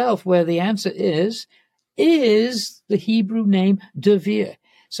itself, where the answer is the Hebrew name de Vere.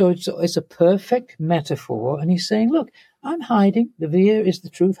 So it's a perfect metaphor. And he's saying, look, I'm hiding. The Vir is the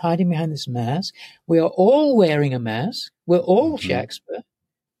truth hiding behind this mask. We are all wearing a mask. We're all Shakespeare.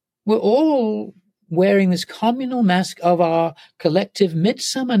 We're all wearing this communal mask of our collective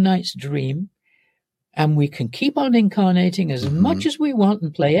Midsummer Night's Dream. And we can keep on incarnating as much as we want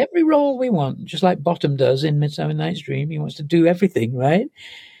and play every role we want, just like Bottom does in Midsummer Night's Dream. He wants to do everything, right?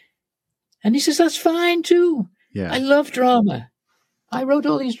 And he says, that's fine too. Yeah. I love drama. I wrote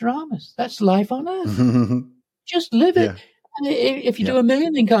all these dramas. That's life on earth. Just live it. Yeah. And if you do a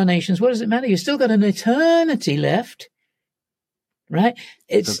million incarnations, what does it matter? You've still got an eternity left, right?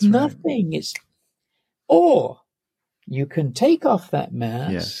 It's That's nothing. right. Or you can take off that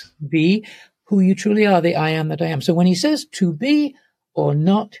mask, be who you truly are, the I am that I am. So when he says to be or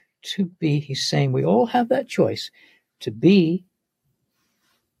not to be, he's saying we all have that choice to be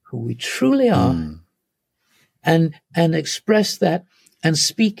who we truly are and express that and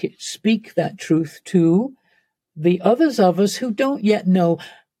speak it, speak that truth to the others of us who don't yet know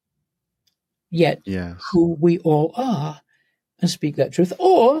who we all are, and speak that truth,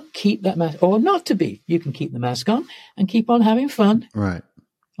 or keep that mask, or not to be. You can keep the mask on and keep on having fun. Right.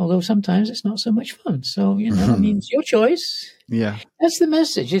 Although sometimes it's not so much fun. So, I mean, it's your choice. Yeah. That's the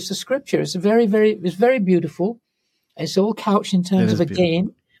message. It's a scripture. It's it's very beautiful. It's all couched in terms of a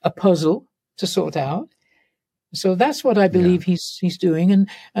game, a puzzle to sort out. So that's what I believe he's doing.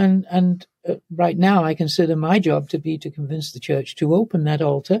 And right now I consider my job to be to convince the church to open that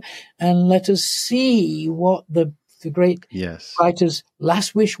altar and let us see what the great writer's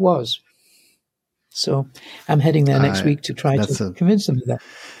last wish was. So I'm heading there next week to try to convince them of that.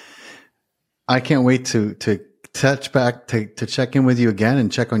 I can't wait to touch back, to check in with you again and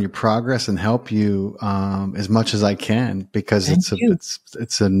check on your progress and help you as much as I can, because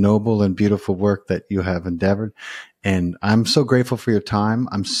it's a noble and beautiful work that you have endeavored. And I'm so grateful for your time.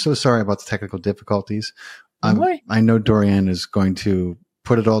 I'm so sorry about the technical difficulties. I know Dorianne is going to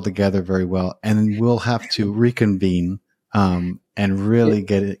put it all together very well, and we'll have to reconvene and really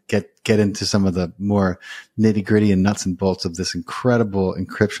get into some of the more nitty gritty and nuts and bolts of this incredible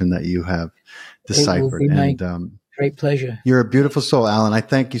encryption that you have deciphered. And great pleasure. You're a beautiful soul, Alan. I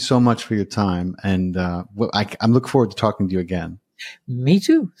thank you so much for your time, and I'm looking forward to talking to you again. Me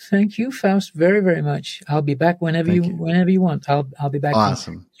too. Thank you, Faust, very, very much. I'll be back whenever you want. I'll be back.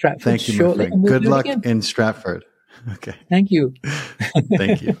 Awesome. Stratford thank you, shortly, my friend. Good luck in Stratford. Okay. Thank you.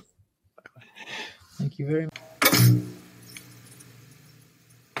 Thank you. Thank you very much.